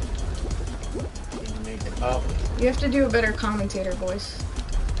 Can you make it up? You have to do a better commentator voice.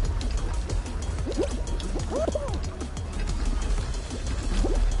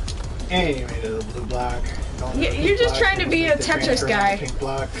 And you made it a blue block. You're just trying to be a Tetris guy. Pink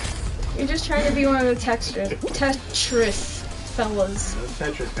block. You're just trying to be one of the Tetris fellas. Those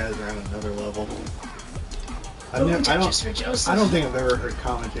Tetris guys are on another level. I Oh, don't Tetris for Joseph. I don't think I've ever heard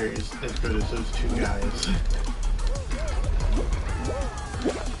commentary as good as those two guys.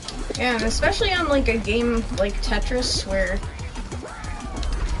 Yeah, and especially on like a game like Tetris where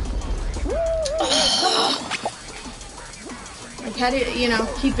like how do you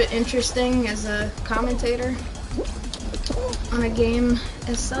keep it interesting as a commentator on a game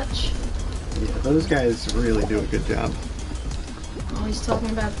as such. Yeah, those guys really do a good job. Oh, he's talking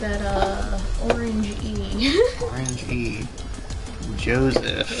about that Orange E. Orange E.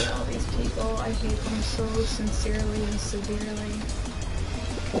 Joseph. All these people, I hate them so sincerely and severely.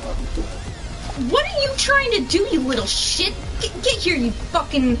 What are you trying to do, you little shit? Get here, you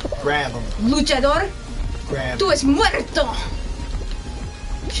fucking Grab him. luchador. Grab Tú es muerto.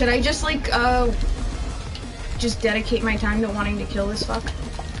 Should I just like just dedicate my time to wanting to kill this fuck?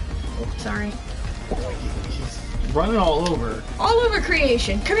 Oh, sorry. He's running all over All over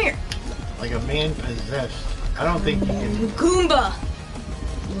creation. Come here. like a man possessed. I don't think he can. Goomba.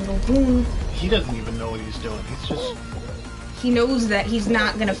 Little goon. He doesn't even know what he's doing. He's just. He knows that he's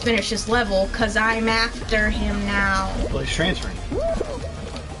not gonna finish this level because I'm after him now. Well, he's transferring.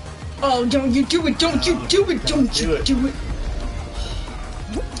 Oh, don't you do it, don't you do it, don't you do it.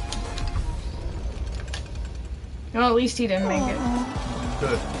 Well, at least he didn't make it.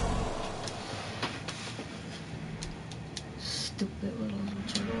 Good. Stupid little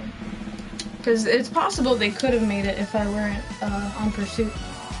luchador. Because it's possible they could have made it if I weren't on pursuit.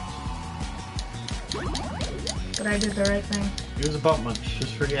 But I did the right thing. He was a bump munch.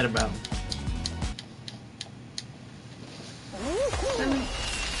 Just forget about him.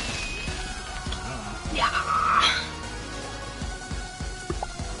 Yeah.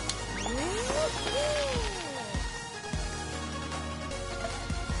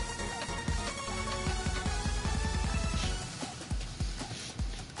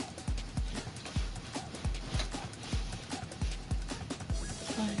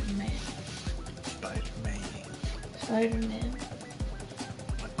 Spider-Man. Spider-Man. Spider-Man.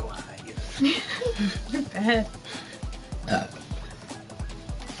 Maguire. You're bad.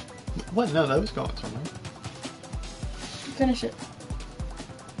 What? No, that was going somewhere. Finish it.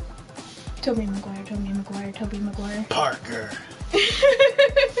 Tobey Maguire, Tobey Maguire, Tobey Maguire. Parker.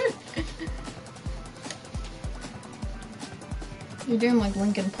 You're doing like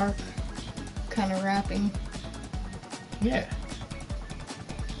Linkin Park kind of rapping. Yeah.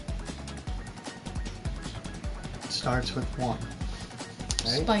 It starts with one.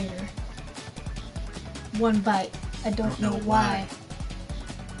 Right? Spider. One bite. I don't know why.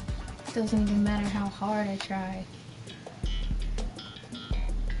 Doesn't even matter how hard I try.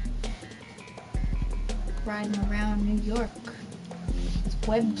 Riding around New York. It's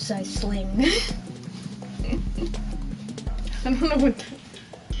website sling. I don't know what that...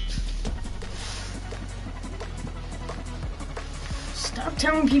 Stop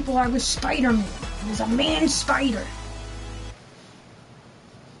telling people I was Spider-Man. I was a man spider.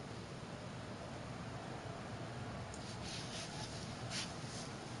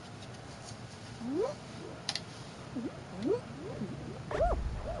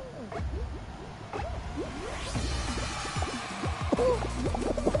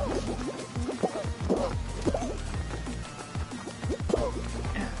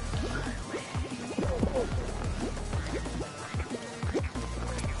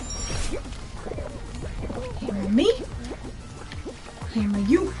 Hammer me. Hammer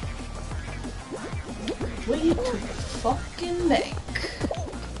you. Way to the fucking bank.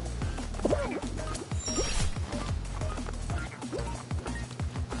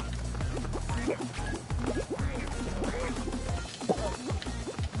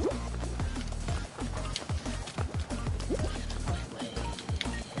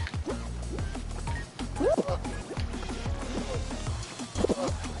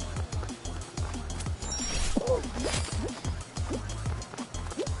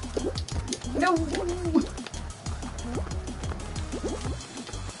 No.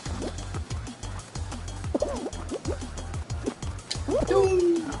 Oh,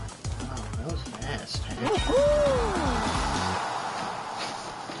 that was fast.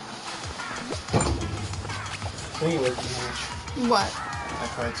 Anyway, match. What? I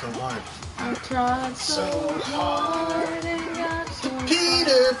tried so hard. I tried so hard and got so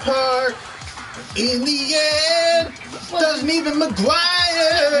Peter Park, in the end, doesn't even Maguire.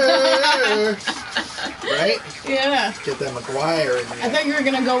 Right? Yeah. Get that Maguire in I there. thought you were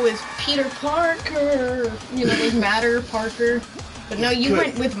gonna go with Peter Parker. You know, like Matter Parker. But no, you Good.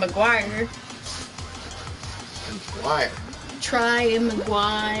 went with Maguire. Maguire. Try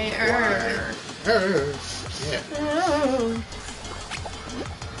Maguire. Yeah. Oh.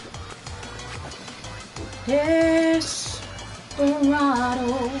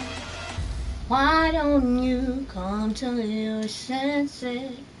 Desperado, why don't you come to your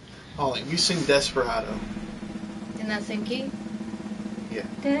senses? Ollie, you sing Desperado. In that same key? Yeah.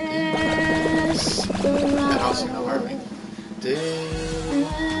 Desperado. And also no harmony.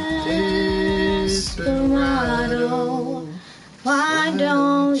 Desperado, Why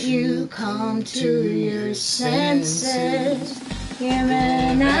don't you come to your senses? You've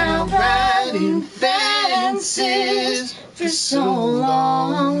been out riding fences for so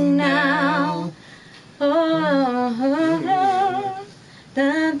long now. Oh,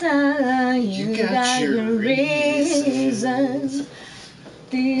 you got your reasons.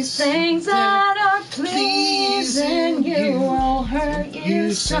 These things that are pleasing you will hurt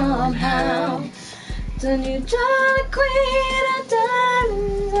you somehow. Then you draw the queen of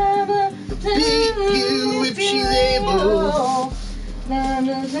diamonds, beat you if she's able.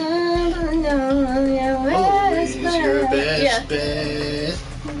 Always your best bet.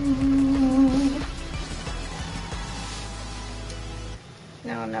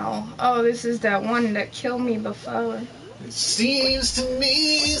 No. Oh, this is that one that killed me before. It seems to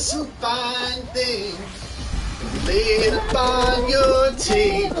me some fine things laid upon your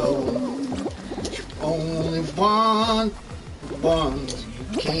table. You only want the ones you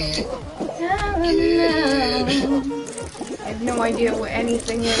can't get. I have no idea what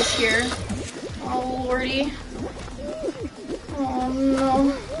anything is here. Oh, lordy. Oh,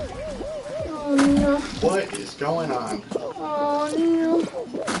 no. Oh, no. What is going on? Oh, no.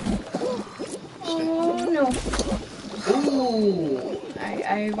 Oh, no. Ooh!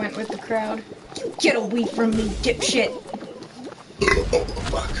 I went with the crowd. Get away from me, dipshit. Oh,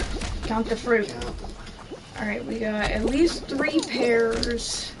 fuck. Count the fruit. Alright, we got at least 3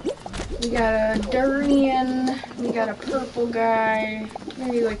 pairs. We got a durian. We got a purple guy.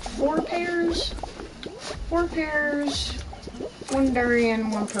 Maybe like 4 pairs? 4 pairs. 1 durian,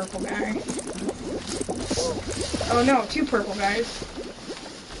 1 purple guy. Oh no, 2 purple guys.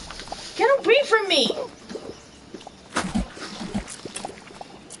 Get away from me!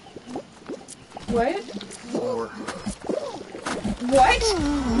 What? 4. What?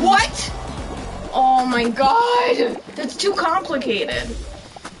 What? Oh my god! That's too complicated.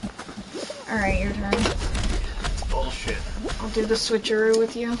 Alright, your turn. That's bullshit. I'll do the switcheroo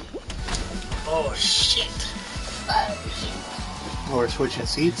with you. Oh, shit. Oh, we're switching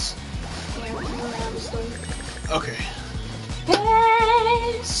seats? Okay.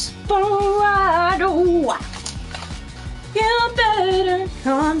 Desperado, you better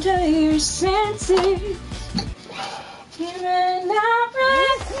come to your senses. You've been out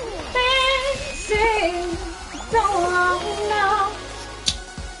dancing so long now.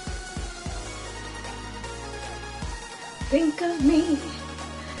 Think of me,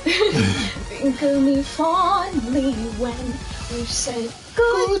 think of me fondly when we said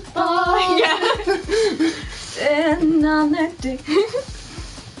goodbye. Yeah. And on that day, if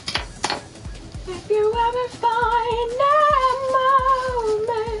you ever find that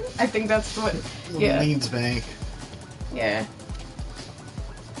moment. I think that's what. Yeah. Leeds Bank. Yeah.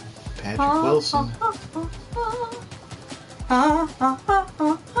 Patrick Wilson.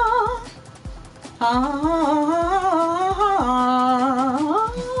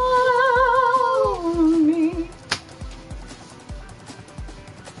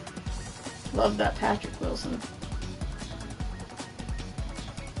 Love that Patrick Wilson.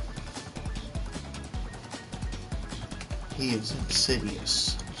 He is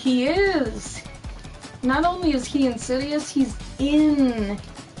insidious. He is. Not only is he insidious, he's in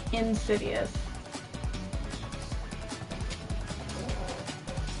Insidious.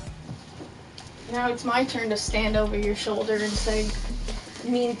 Now it's my turn to stand over your shoulder and say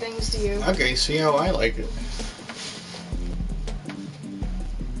mean things to you. Okay, see how I like it.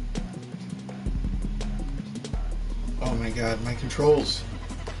 Oh my god, my controls.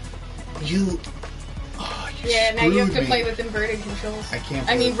 You Yeah, now you have to screwed me. play with inverted controls. I can't.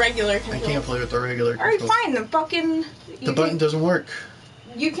 I play mean regular I controls. can't play with the regular Alright, controls. fine. The button doesn't work.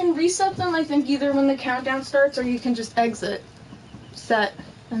 You can reset them, I think, either when the countdown starts or you can just exit, set,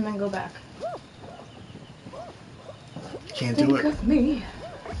 and then go back. Can't do it. Of me.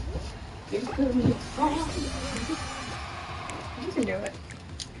 Think of me fondly. You can do it.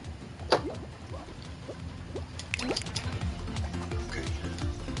 Okay.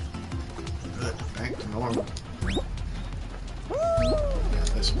 Good. Back to normal. Got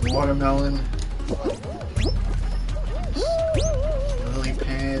this watermelon. This lily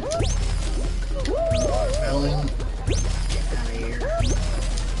pad. Melon. Get out of here.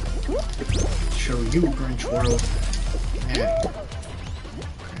 Show you Grinch World. Yeah.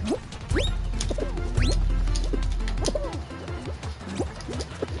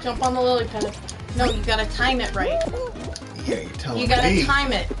 Jump on the lily pad. No, you gotta time it right. Yeah, you're telling You gotta me.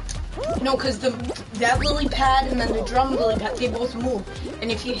 time it. No, because that lily pad and then the drum lily pad, they both move.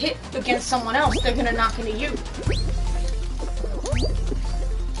 And if you hit against someone else, they're gonna knock into you.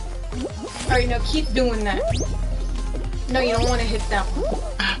 Alright, now keep doing that. No, you don't want to hit that one.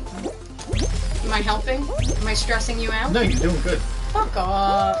 Am I helping? Am I stressing you out? No, you're doing good. Fuck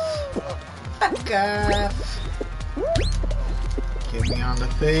off. Fuck off. Get me on the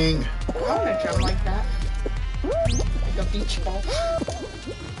thing. I want to drum like that. Like a beach ball.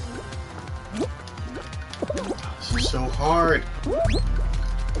 This is so hard.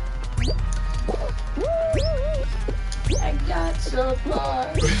 I got so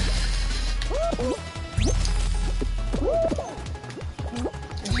far.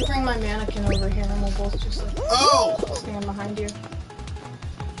 If you bring my mannequin over here and we'll both just like stand behind you.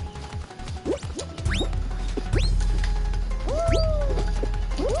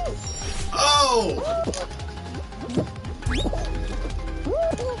 Oh!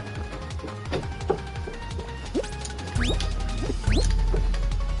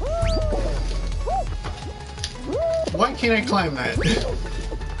 Why can't I climb that?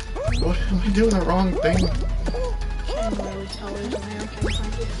 What, am I doing the wrong thing? Can't really tell there's a mannequin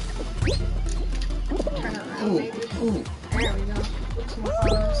behind you. Turn it around, Ooh, maybe. ooh. There we go. Looks more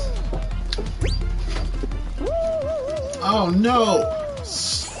honest. Oh no!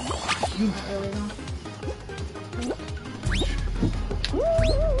 You Not really though.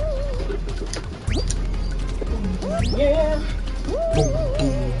 Yeah. boom,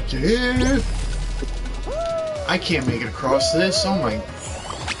 boom, yeah! I can't make it across this. Oh my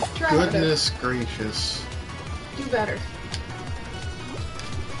Try goodness gracious. harder. Do better.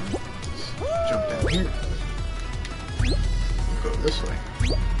 Jump down here. Go this way.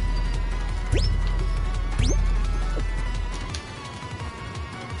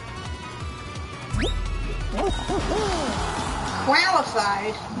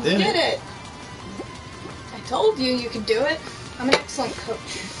 Qualified. You Did did it. it. I told you you could do it. I'm an excellent coach.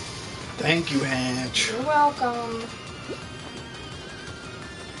 Thank you, Hatch. You're welcome.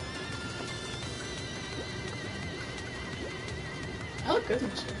 I look good in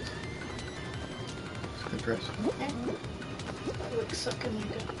this dress. It's a good dress. Yeah. You look suckingly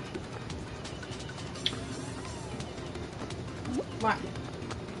good. What?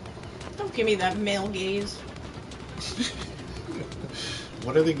 Don't give me that male gaze.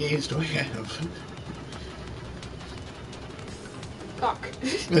 What other games do I have? Fuck.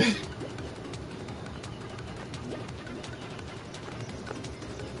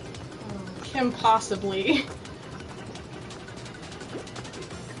 Kim possibly.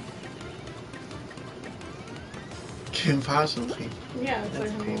 Kim Possibly. Yeah, it's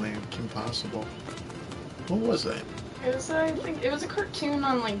That's like a cool name. Kim Possible. What was that? it was. I think it was a cartoon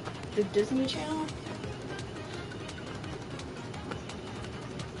on like the Disney Channel.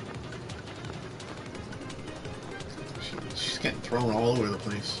 She's getting thrown all over the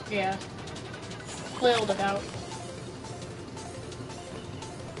place. Yeah. Flailed about.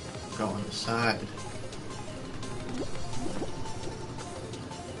 Go on the side.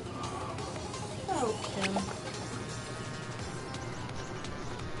 Oh, Kim.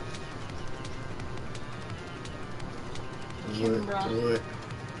 Do it. Kimbra. Do it.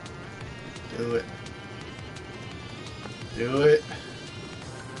 Do it. Do it.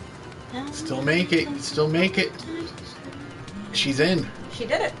 Still make it. Still make it. She's in. She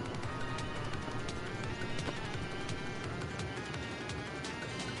did it.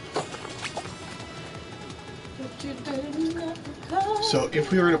 So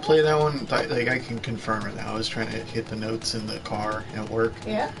if we were to play that one, like I can confirm it now. I was trying to hit the notes in the car at work.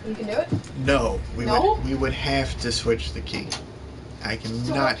 Yeah, you can do it. No, No? we would have to switch the key. I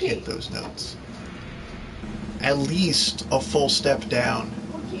cannot key? hit those notes. At least a full step down.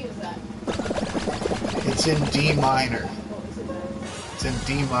 What key is that? It's in D minor. What was it then? It's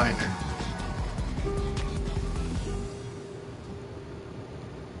in D minor.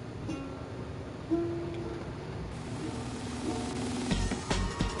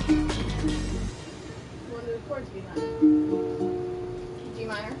 What do the chords be then? D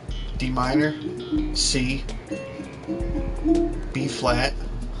minor? D minor, C, B flat,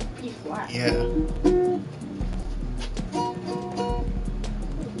 B flat. yeah,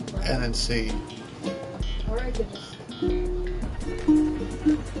 and then C. Or I could just.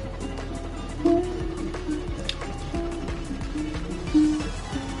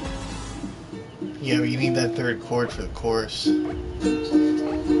 Yeah, but you need that third chord for the chorus.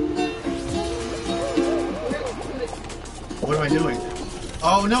 What am I doing?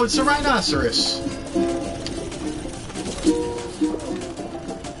 Oh no, it's a rhinoceros.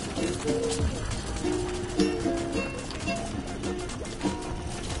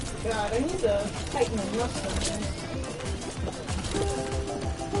 God, I need to tighten my muscles.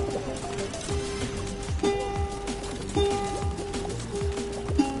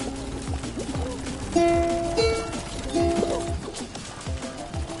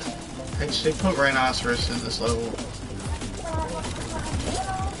 They put rhinoceros in this level.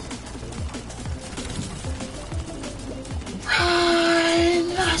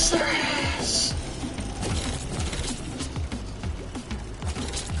 Rhinoceros!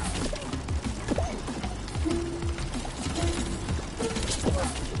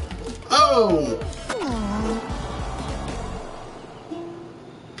 Oh!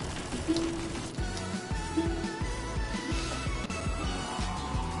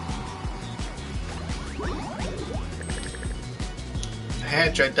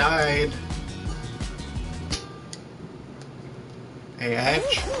 Hatch, I died. Hey,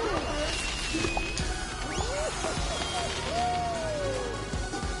 Hatch.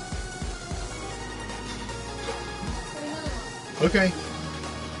 Okay.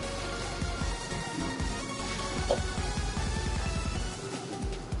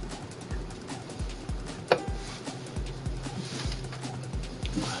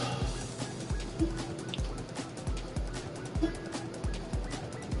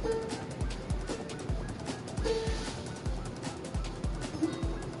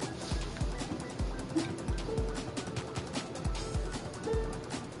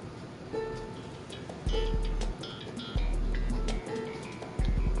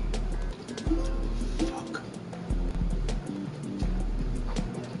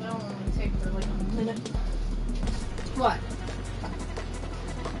 That'll only take for like a minute. What?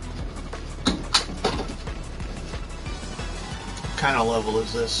 What kind of level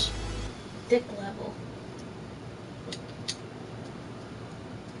is this? Dick level.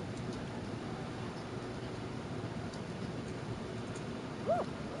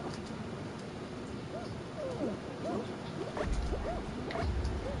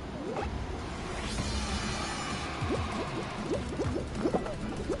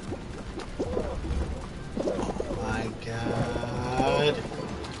 My God.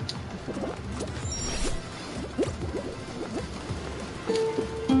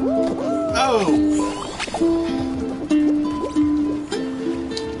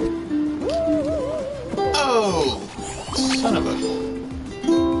 Oh! Son of a...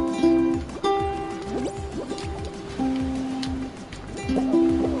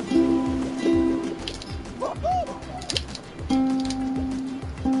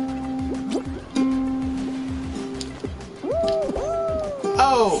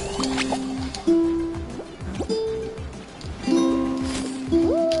 Oh!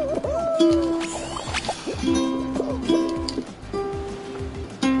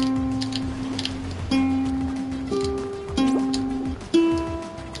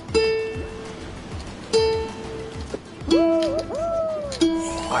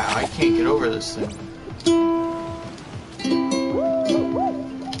 Wow, I can't get over this thing.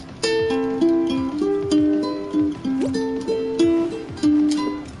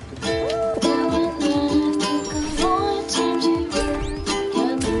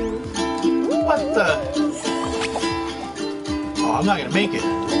 What the? Oh, I'm not gonna make it.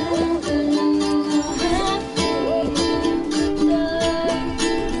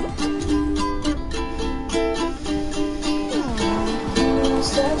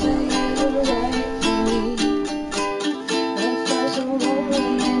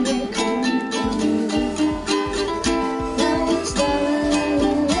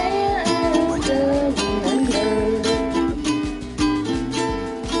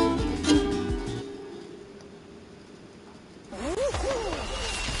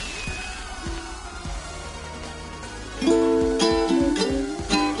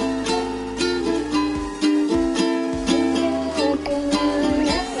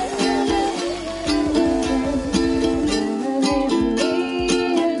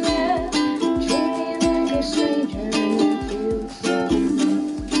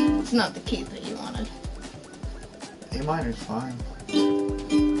 It's not the key that you wanted. A minor's fine.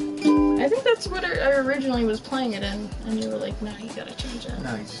 I think that's what I originally was playing it in, and you were like, "No, you gotta change it."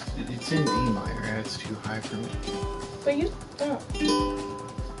 No, it's in D minor. That's too high for me. But you don't.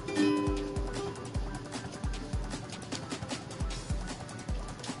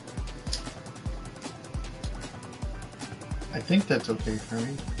 I think that's okay for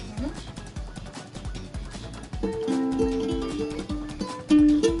me.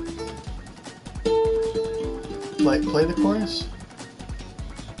 Play the chorus.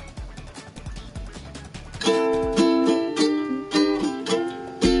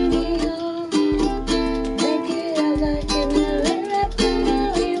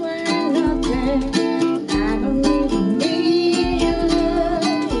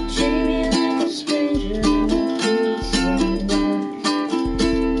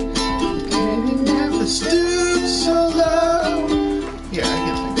 Stoop so low. Yeah, I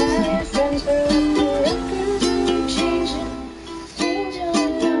can sing this.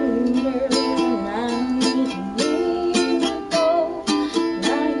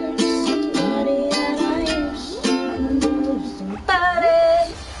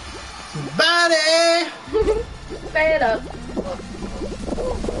 Say it up.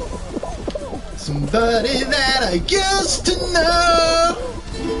 Somebody that I used to know.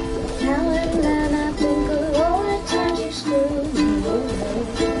 Now and then I think of all the times you screwed me over.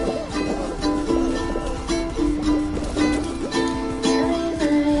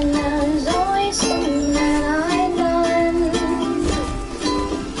 There's always something that I've done.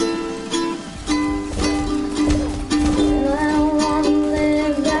 And I don't want to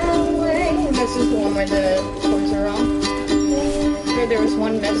live that way. This is the one where the toys are wrong. There was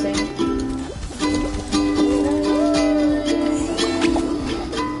one missing.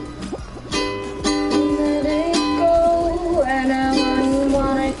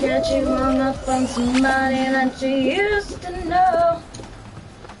 You hung up on somebody that you used to know.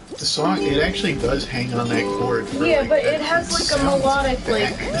 The song, it actually does hang on that chord. For Yeah, like but that. it has like a sounds melodic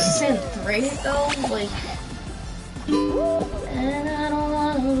like bad. synth, right? Though, like, and I don't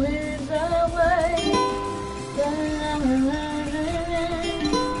wanna live that way.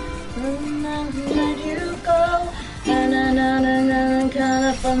 Let you go, and I hung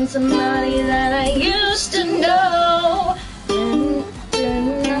up on somebody that I used to know.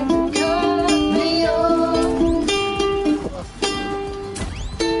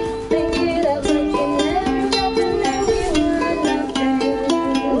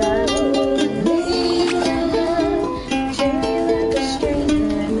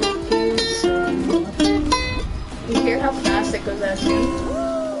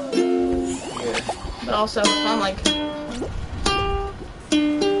 But also, if I'm like,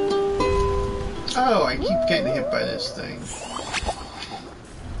 Oh, I keep getting hit by this thing.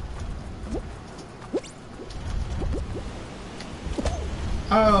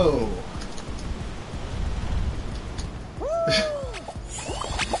 Oh.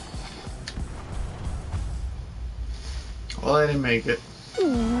 Well, I didn't make it. You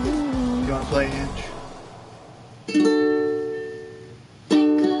want to play, Ange?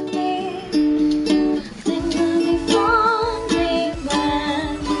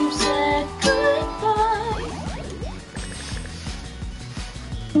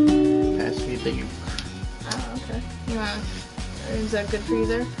 Pass me the uke. oh, okay. You wanna, is that good for you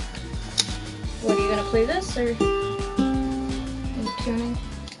there? What, are you gonna play this, or are you tuning?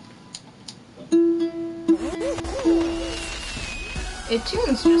 It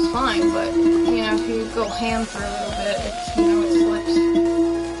tunes just fine, but, you know, if you go ham for a little bit, it's, you know, it slips.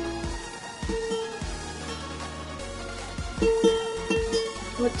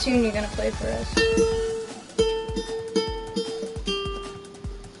 What tune you gonna play for us?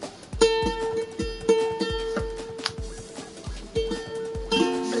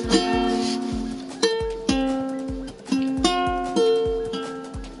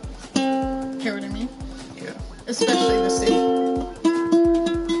 Hear what I mean? Yeah. Especially the C.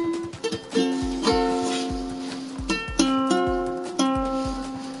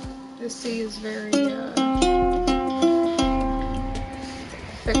 The C is very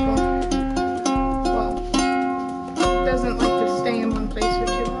fickle. Well, it doesn't like to stay in one place for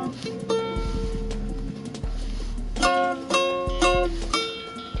too long.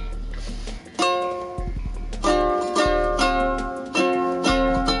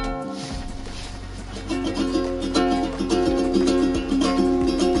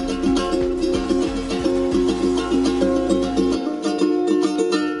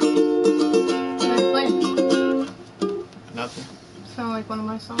 What are you playing? Nothing. Sound like one of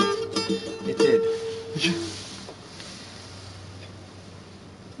my songs. It did.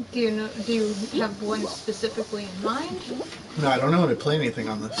 Do you have one specifically in mind? No, I don't know how to play anything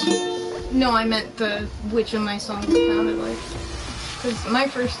on this. No, I meant which of my songs it sounded like. Because my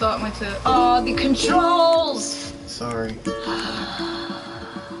first thought went to, oh, the controls! Sorry.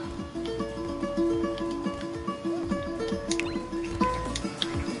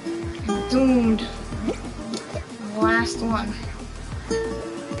 Doomed. Last one.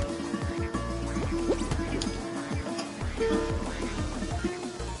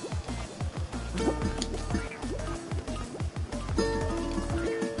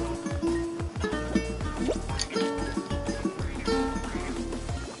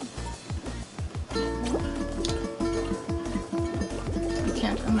 I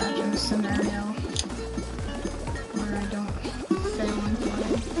can't imagine a scenario where I don't fail in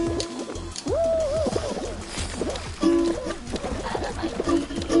playing.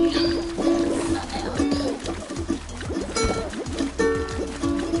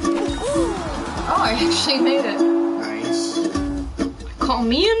 Oh, I actually made it. Nice. Call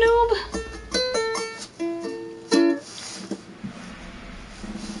me a noob?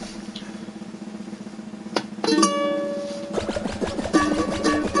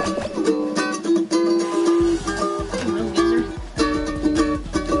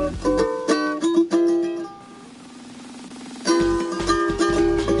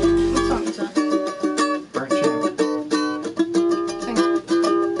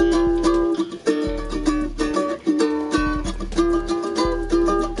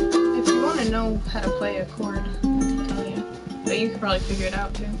 figure it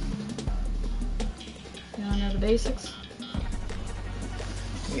out too. You wanna know the basics?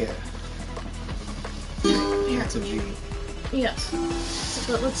 Yeah. Here. It's a G. Yes.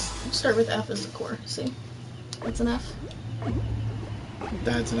 But let's start with F as the core. See? That's an F.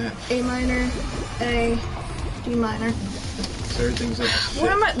 That's an F. A minor, A, D minor. So everything's like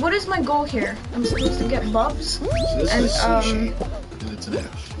What is my goal here? I'm supposed to get bubs? So this And, is a C shape, and it's an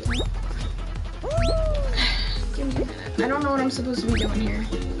F. Give me a minute. I don't know what I'm supposed to be doing here.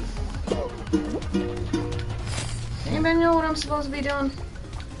 Anybody know what I'm supposed to be doing?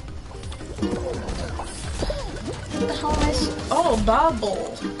 What the hell am I Oh,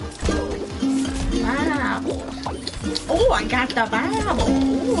 bubble. Bubble. Oh, I got the bubble.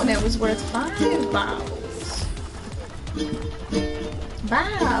 Oh, and it was worth 5 bubbles.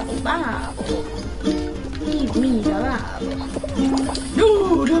 Bubble, bubble. Give me the bubble.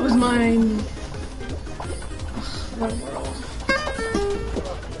 No, that was mine. Ugh, what a world.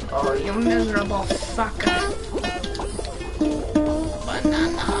 Oh, you miserable fucker.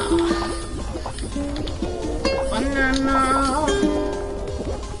 Banana. Banana.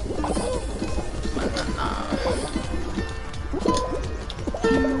 Banana.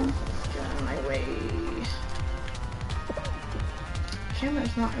 Get out of my way.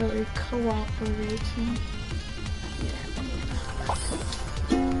 Camera's not really cooperating.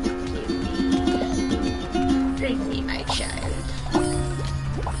 Bring me my child.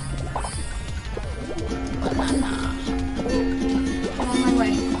 Banana. Get out of my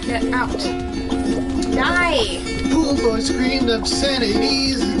way. Get out. Die! Pool boy screamed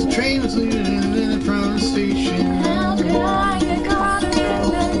obscenities as the train was leaving from the station. How could I get caught up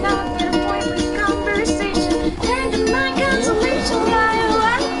in another pointless conversation? Turned to my consolation guy who I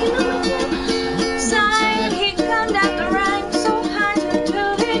can only sighed. He climbed out the ranks so high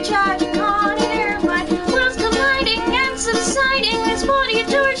until he tried to con an airplane. Wheels colliding and subsiding, his body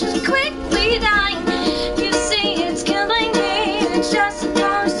torches quickly dying. You see, it's killing me, it's just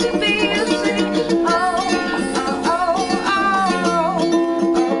supposed to be a thing. Oh, oh, oh, oh,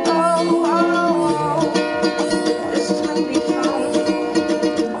 oh, oh, oh. This is gonna be fun.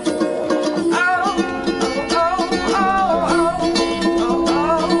 Oh, oh, oh, oh, oh, oh,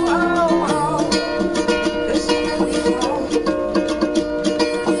 oh, oh. This is gonna be fun.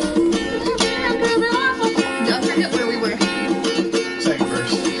 Don't forget where we were. Second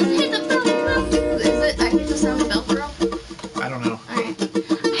verse. Hit the bell. Is it? I hate the sound of Velcro. I don't know. Alright. I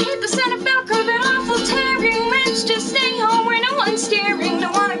hate the sound of Velcro, that awful tearing wrench. Just stay home where no one's staring.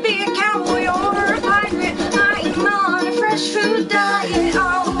 Don't wanna be a cowboy or a pirate. I am on a fresh food diet.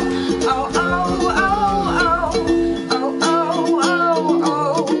 Oh, oh, oh, oh, oh, oh, oh, oh,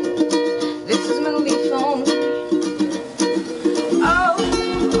 oh. This is movie phone. Oh,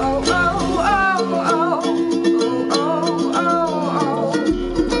 oh, oh, oh, oh, oh, oh, oh, oh.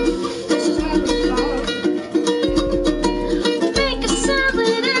 This is movie phone. Make a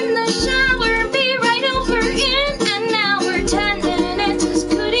salad in the shower, be right over in an hour. 10 minutes, 'cause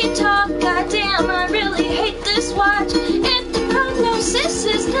booty talk. Goddamn, I really hate this watch. If the prognosis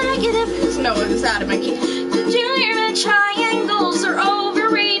is negative, no, it was out of my key. Did you hear that triangles are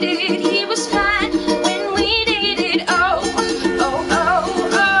overrated? He was fat when we dated. Oh, oh, oh,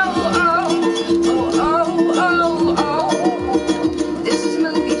 oh, oh, oh, oh, oh, oh. This is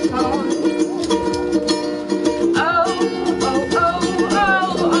movie phone. Oh, oh, oh, oh,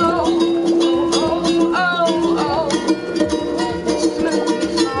 oh, oh, oh, oh. This is movie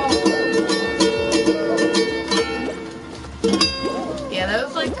phone. Yeah, that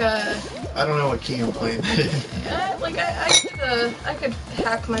was like I don't know what key I'm playing. like I could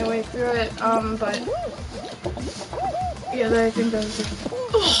hack my way through it, but yeah, I think that was like,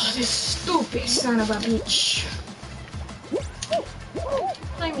 oh, this stupid son of a bitch.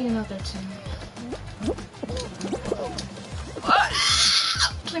 Play me another tune.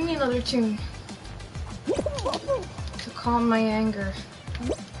 Play me another tune to calm my anger.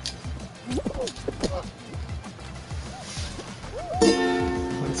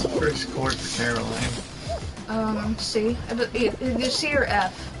 What's the first chord for Caroline? C. Either C or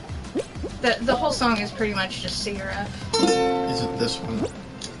F. The whole song is pretty much just C or F. Is it this one?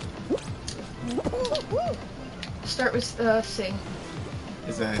 Start with C.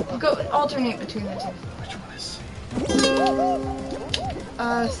 Is that Go alternate between the two. which one is C?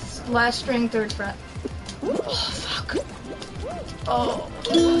 Last string, 3rd fret. Oh fuck. Oh.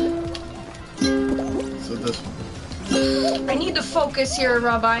 So this one. I need to focus here,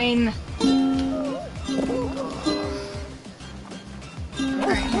 Rabine.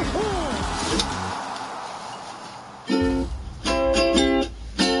 Alright.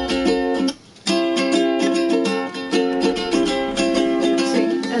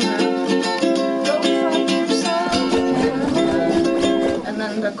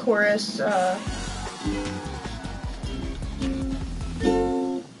 the chorus,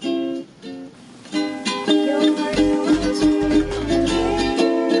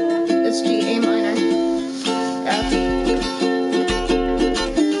 it's G, A minor, F.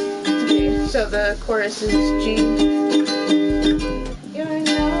 G. So the chorus is G. You're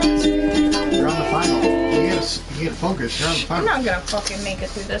on the final. You gotta focus. You're on the I'm final. not gonna fucking make it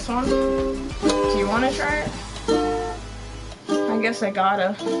through this one. Do you wanna try it? I guess I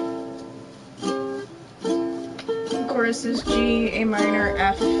gotta. Chorus is G, A minor,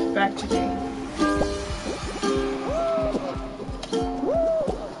 F, back to G.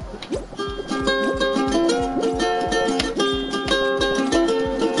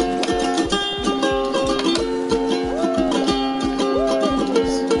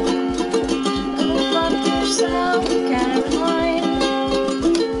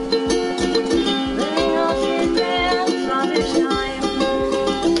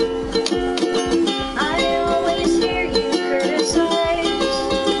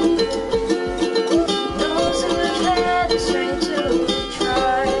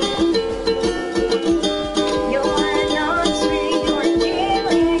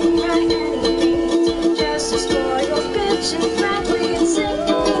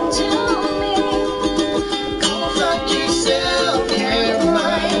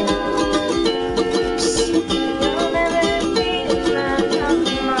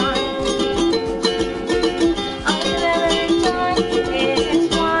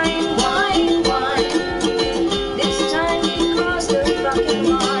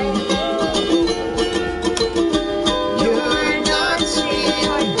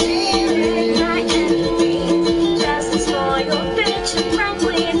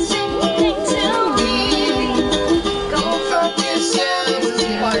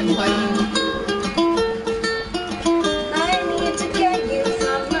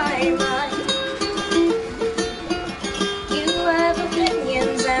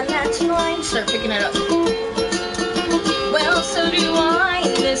 Start picking it up. Well, so do I.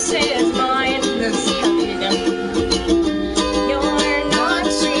 This is mine. This is happy again. You're not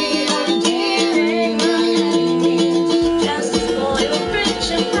sweet or dear, just as loyal,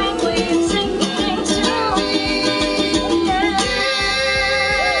 rich, and frankly singing to me. Yeah.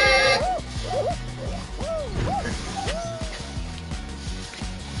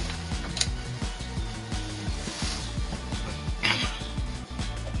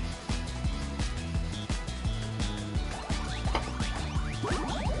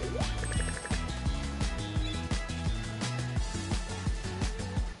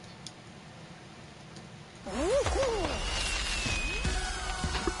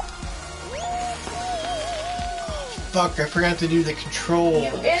 Fuck, I forgot to do the control.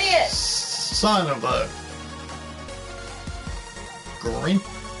 You idiot! Son of a Grinch.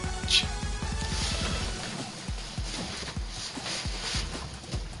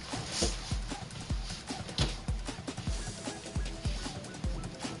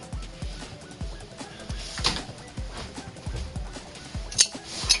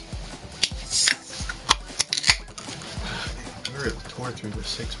 We really tore through the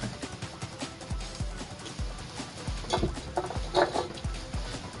 6-man.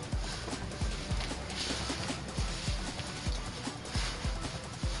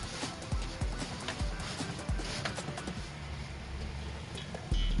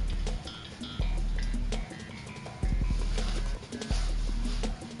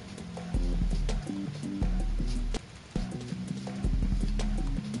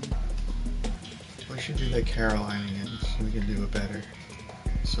 We should do the Caroline again so we can do it better.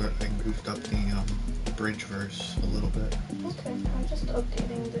 So I goofed up the bridge verse a little bit. Okay, I'm just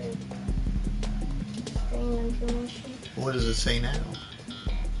updating the stream information. What does it say now?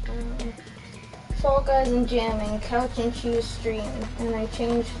 Fall Guys and Jamming, Couch and Choose Stream, and I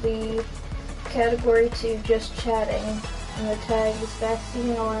changed the category to just chatting, and the tag is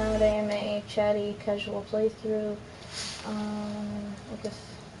Backseating Allowed, AMA, Chatty, Casual Playthrough, I guess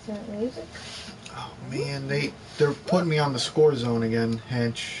it's music. Oh man, they're putting me on the score zone again,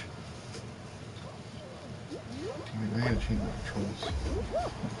 Hench. Damn it, I gotta change my controls.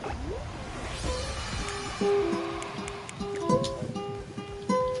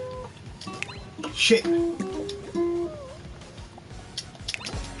 Shit!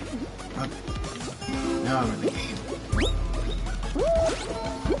 Now I'm in the game.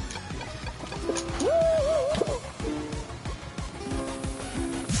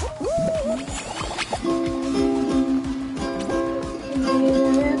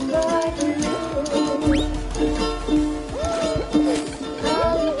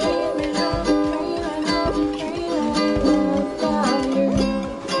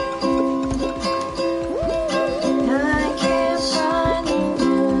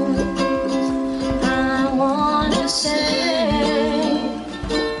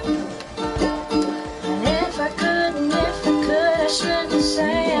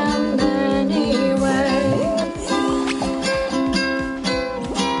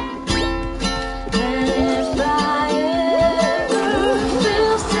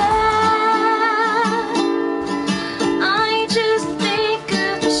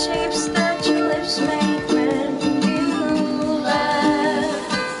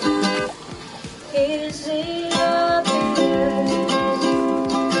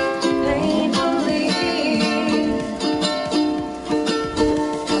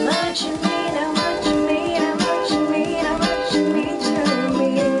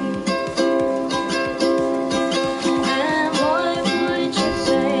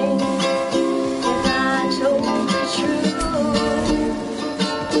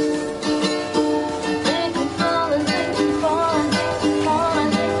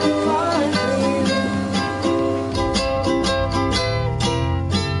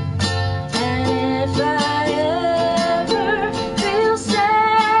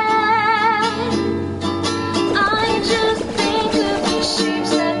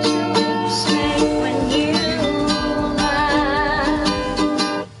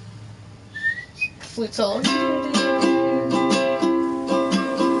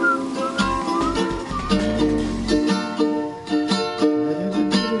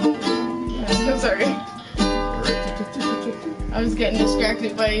 getting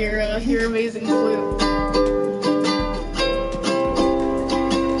distracted by your amazing flute.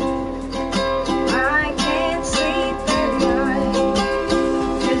 I can't sleep at night,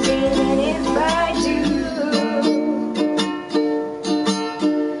 'cause even if I do,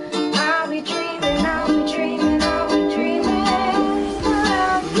 I'll be dreaming, I'll be dreaming, I'll be dreaming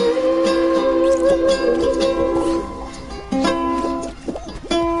about you.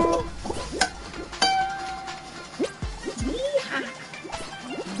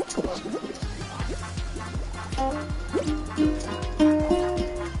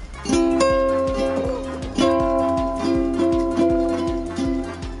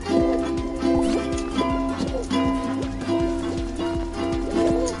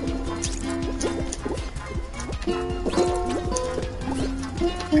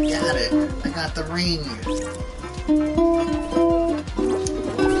 I got it. I got the ring.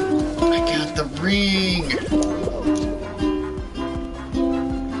 I got the ring.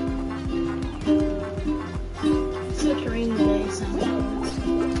 Such a rainy day, sometimes.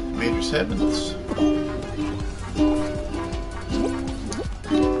 Major sevenths.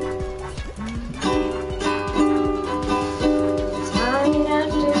 Time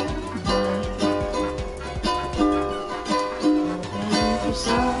after hoping for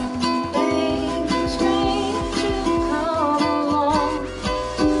something strange to come along.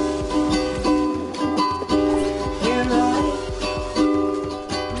 You're right,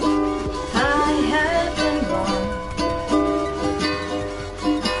 I have been wrong,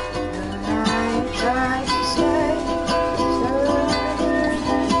 and I tried to stay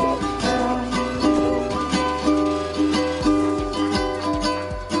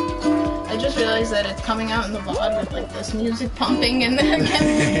I just realized that it's coming out in the VOD with like this music pumping and then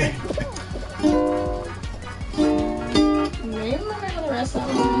again. Maybe I'm not gonna rest that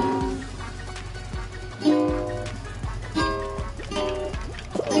one.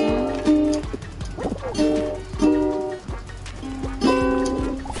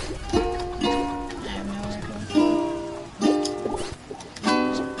 I have no recollection.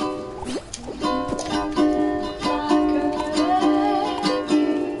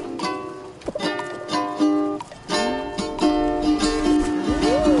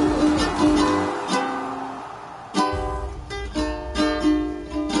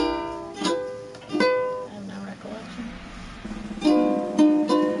 I have no recollection.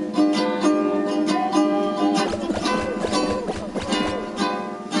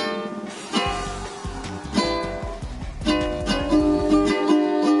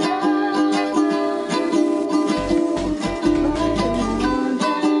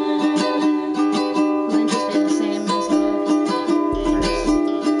 Might just be the same as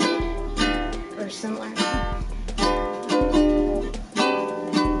or similar.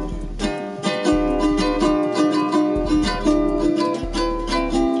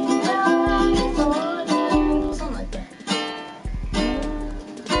 Something like that.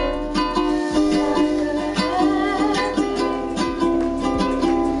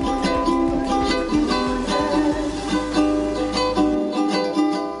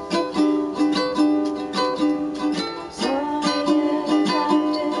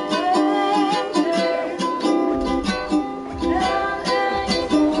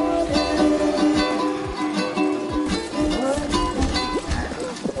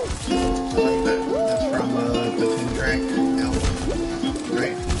 I like that. That's from the Tin Track album,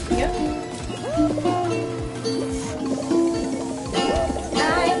 right? Yep.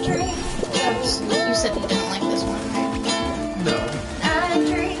 You said you didn't like this one, right? No.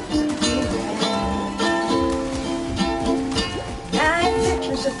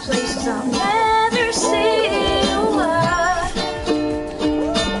 Pictures of places I'll never see.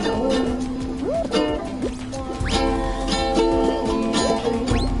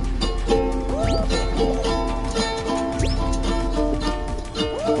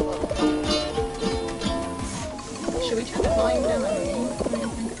 Should we turn the volume down on the game?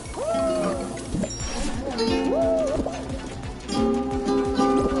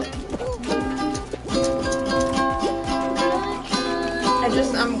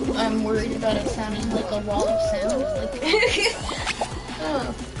 I'm worried about it sounding like a wall of sound. Like,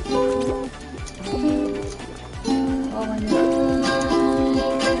 oh. Oh my god.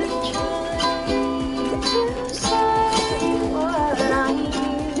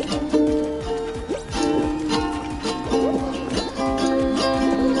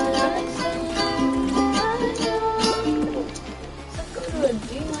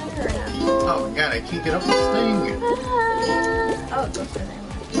 Oh my god, I can't get up this thing. Oh, it goes for that.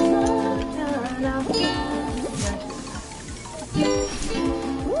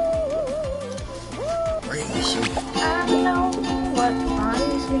 I know what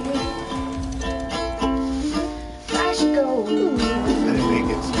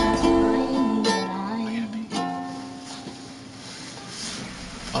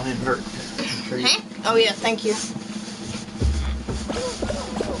Oh yeah, thank you.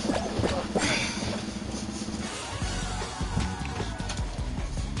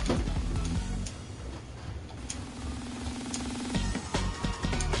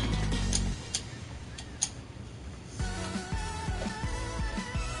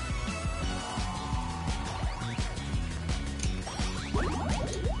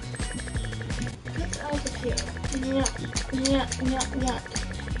 Get out of here. Yeah.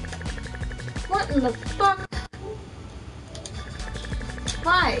 What in the fuck?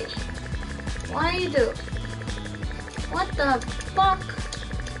 Why? Why you do? What the fuck?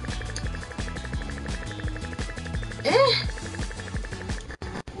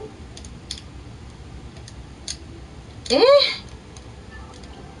 Eh?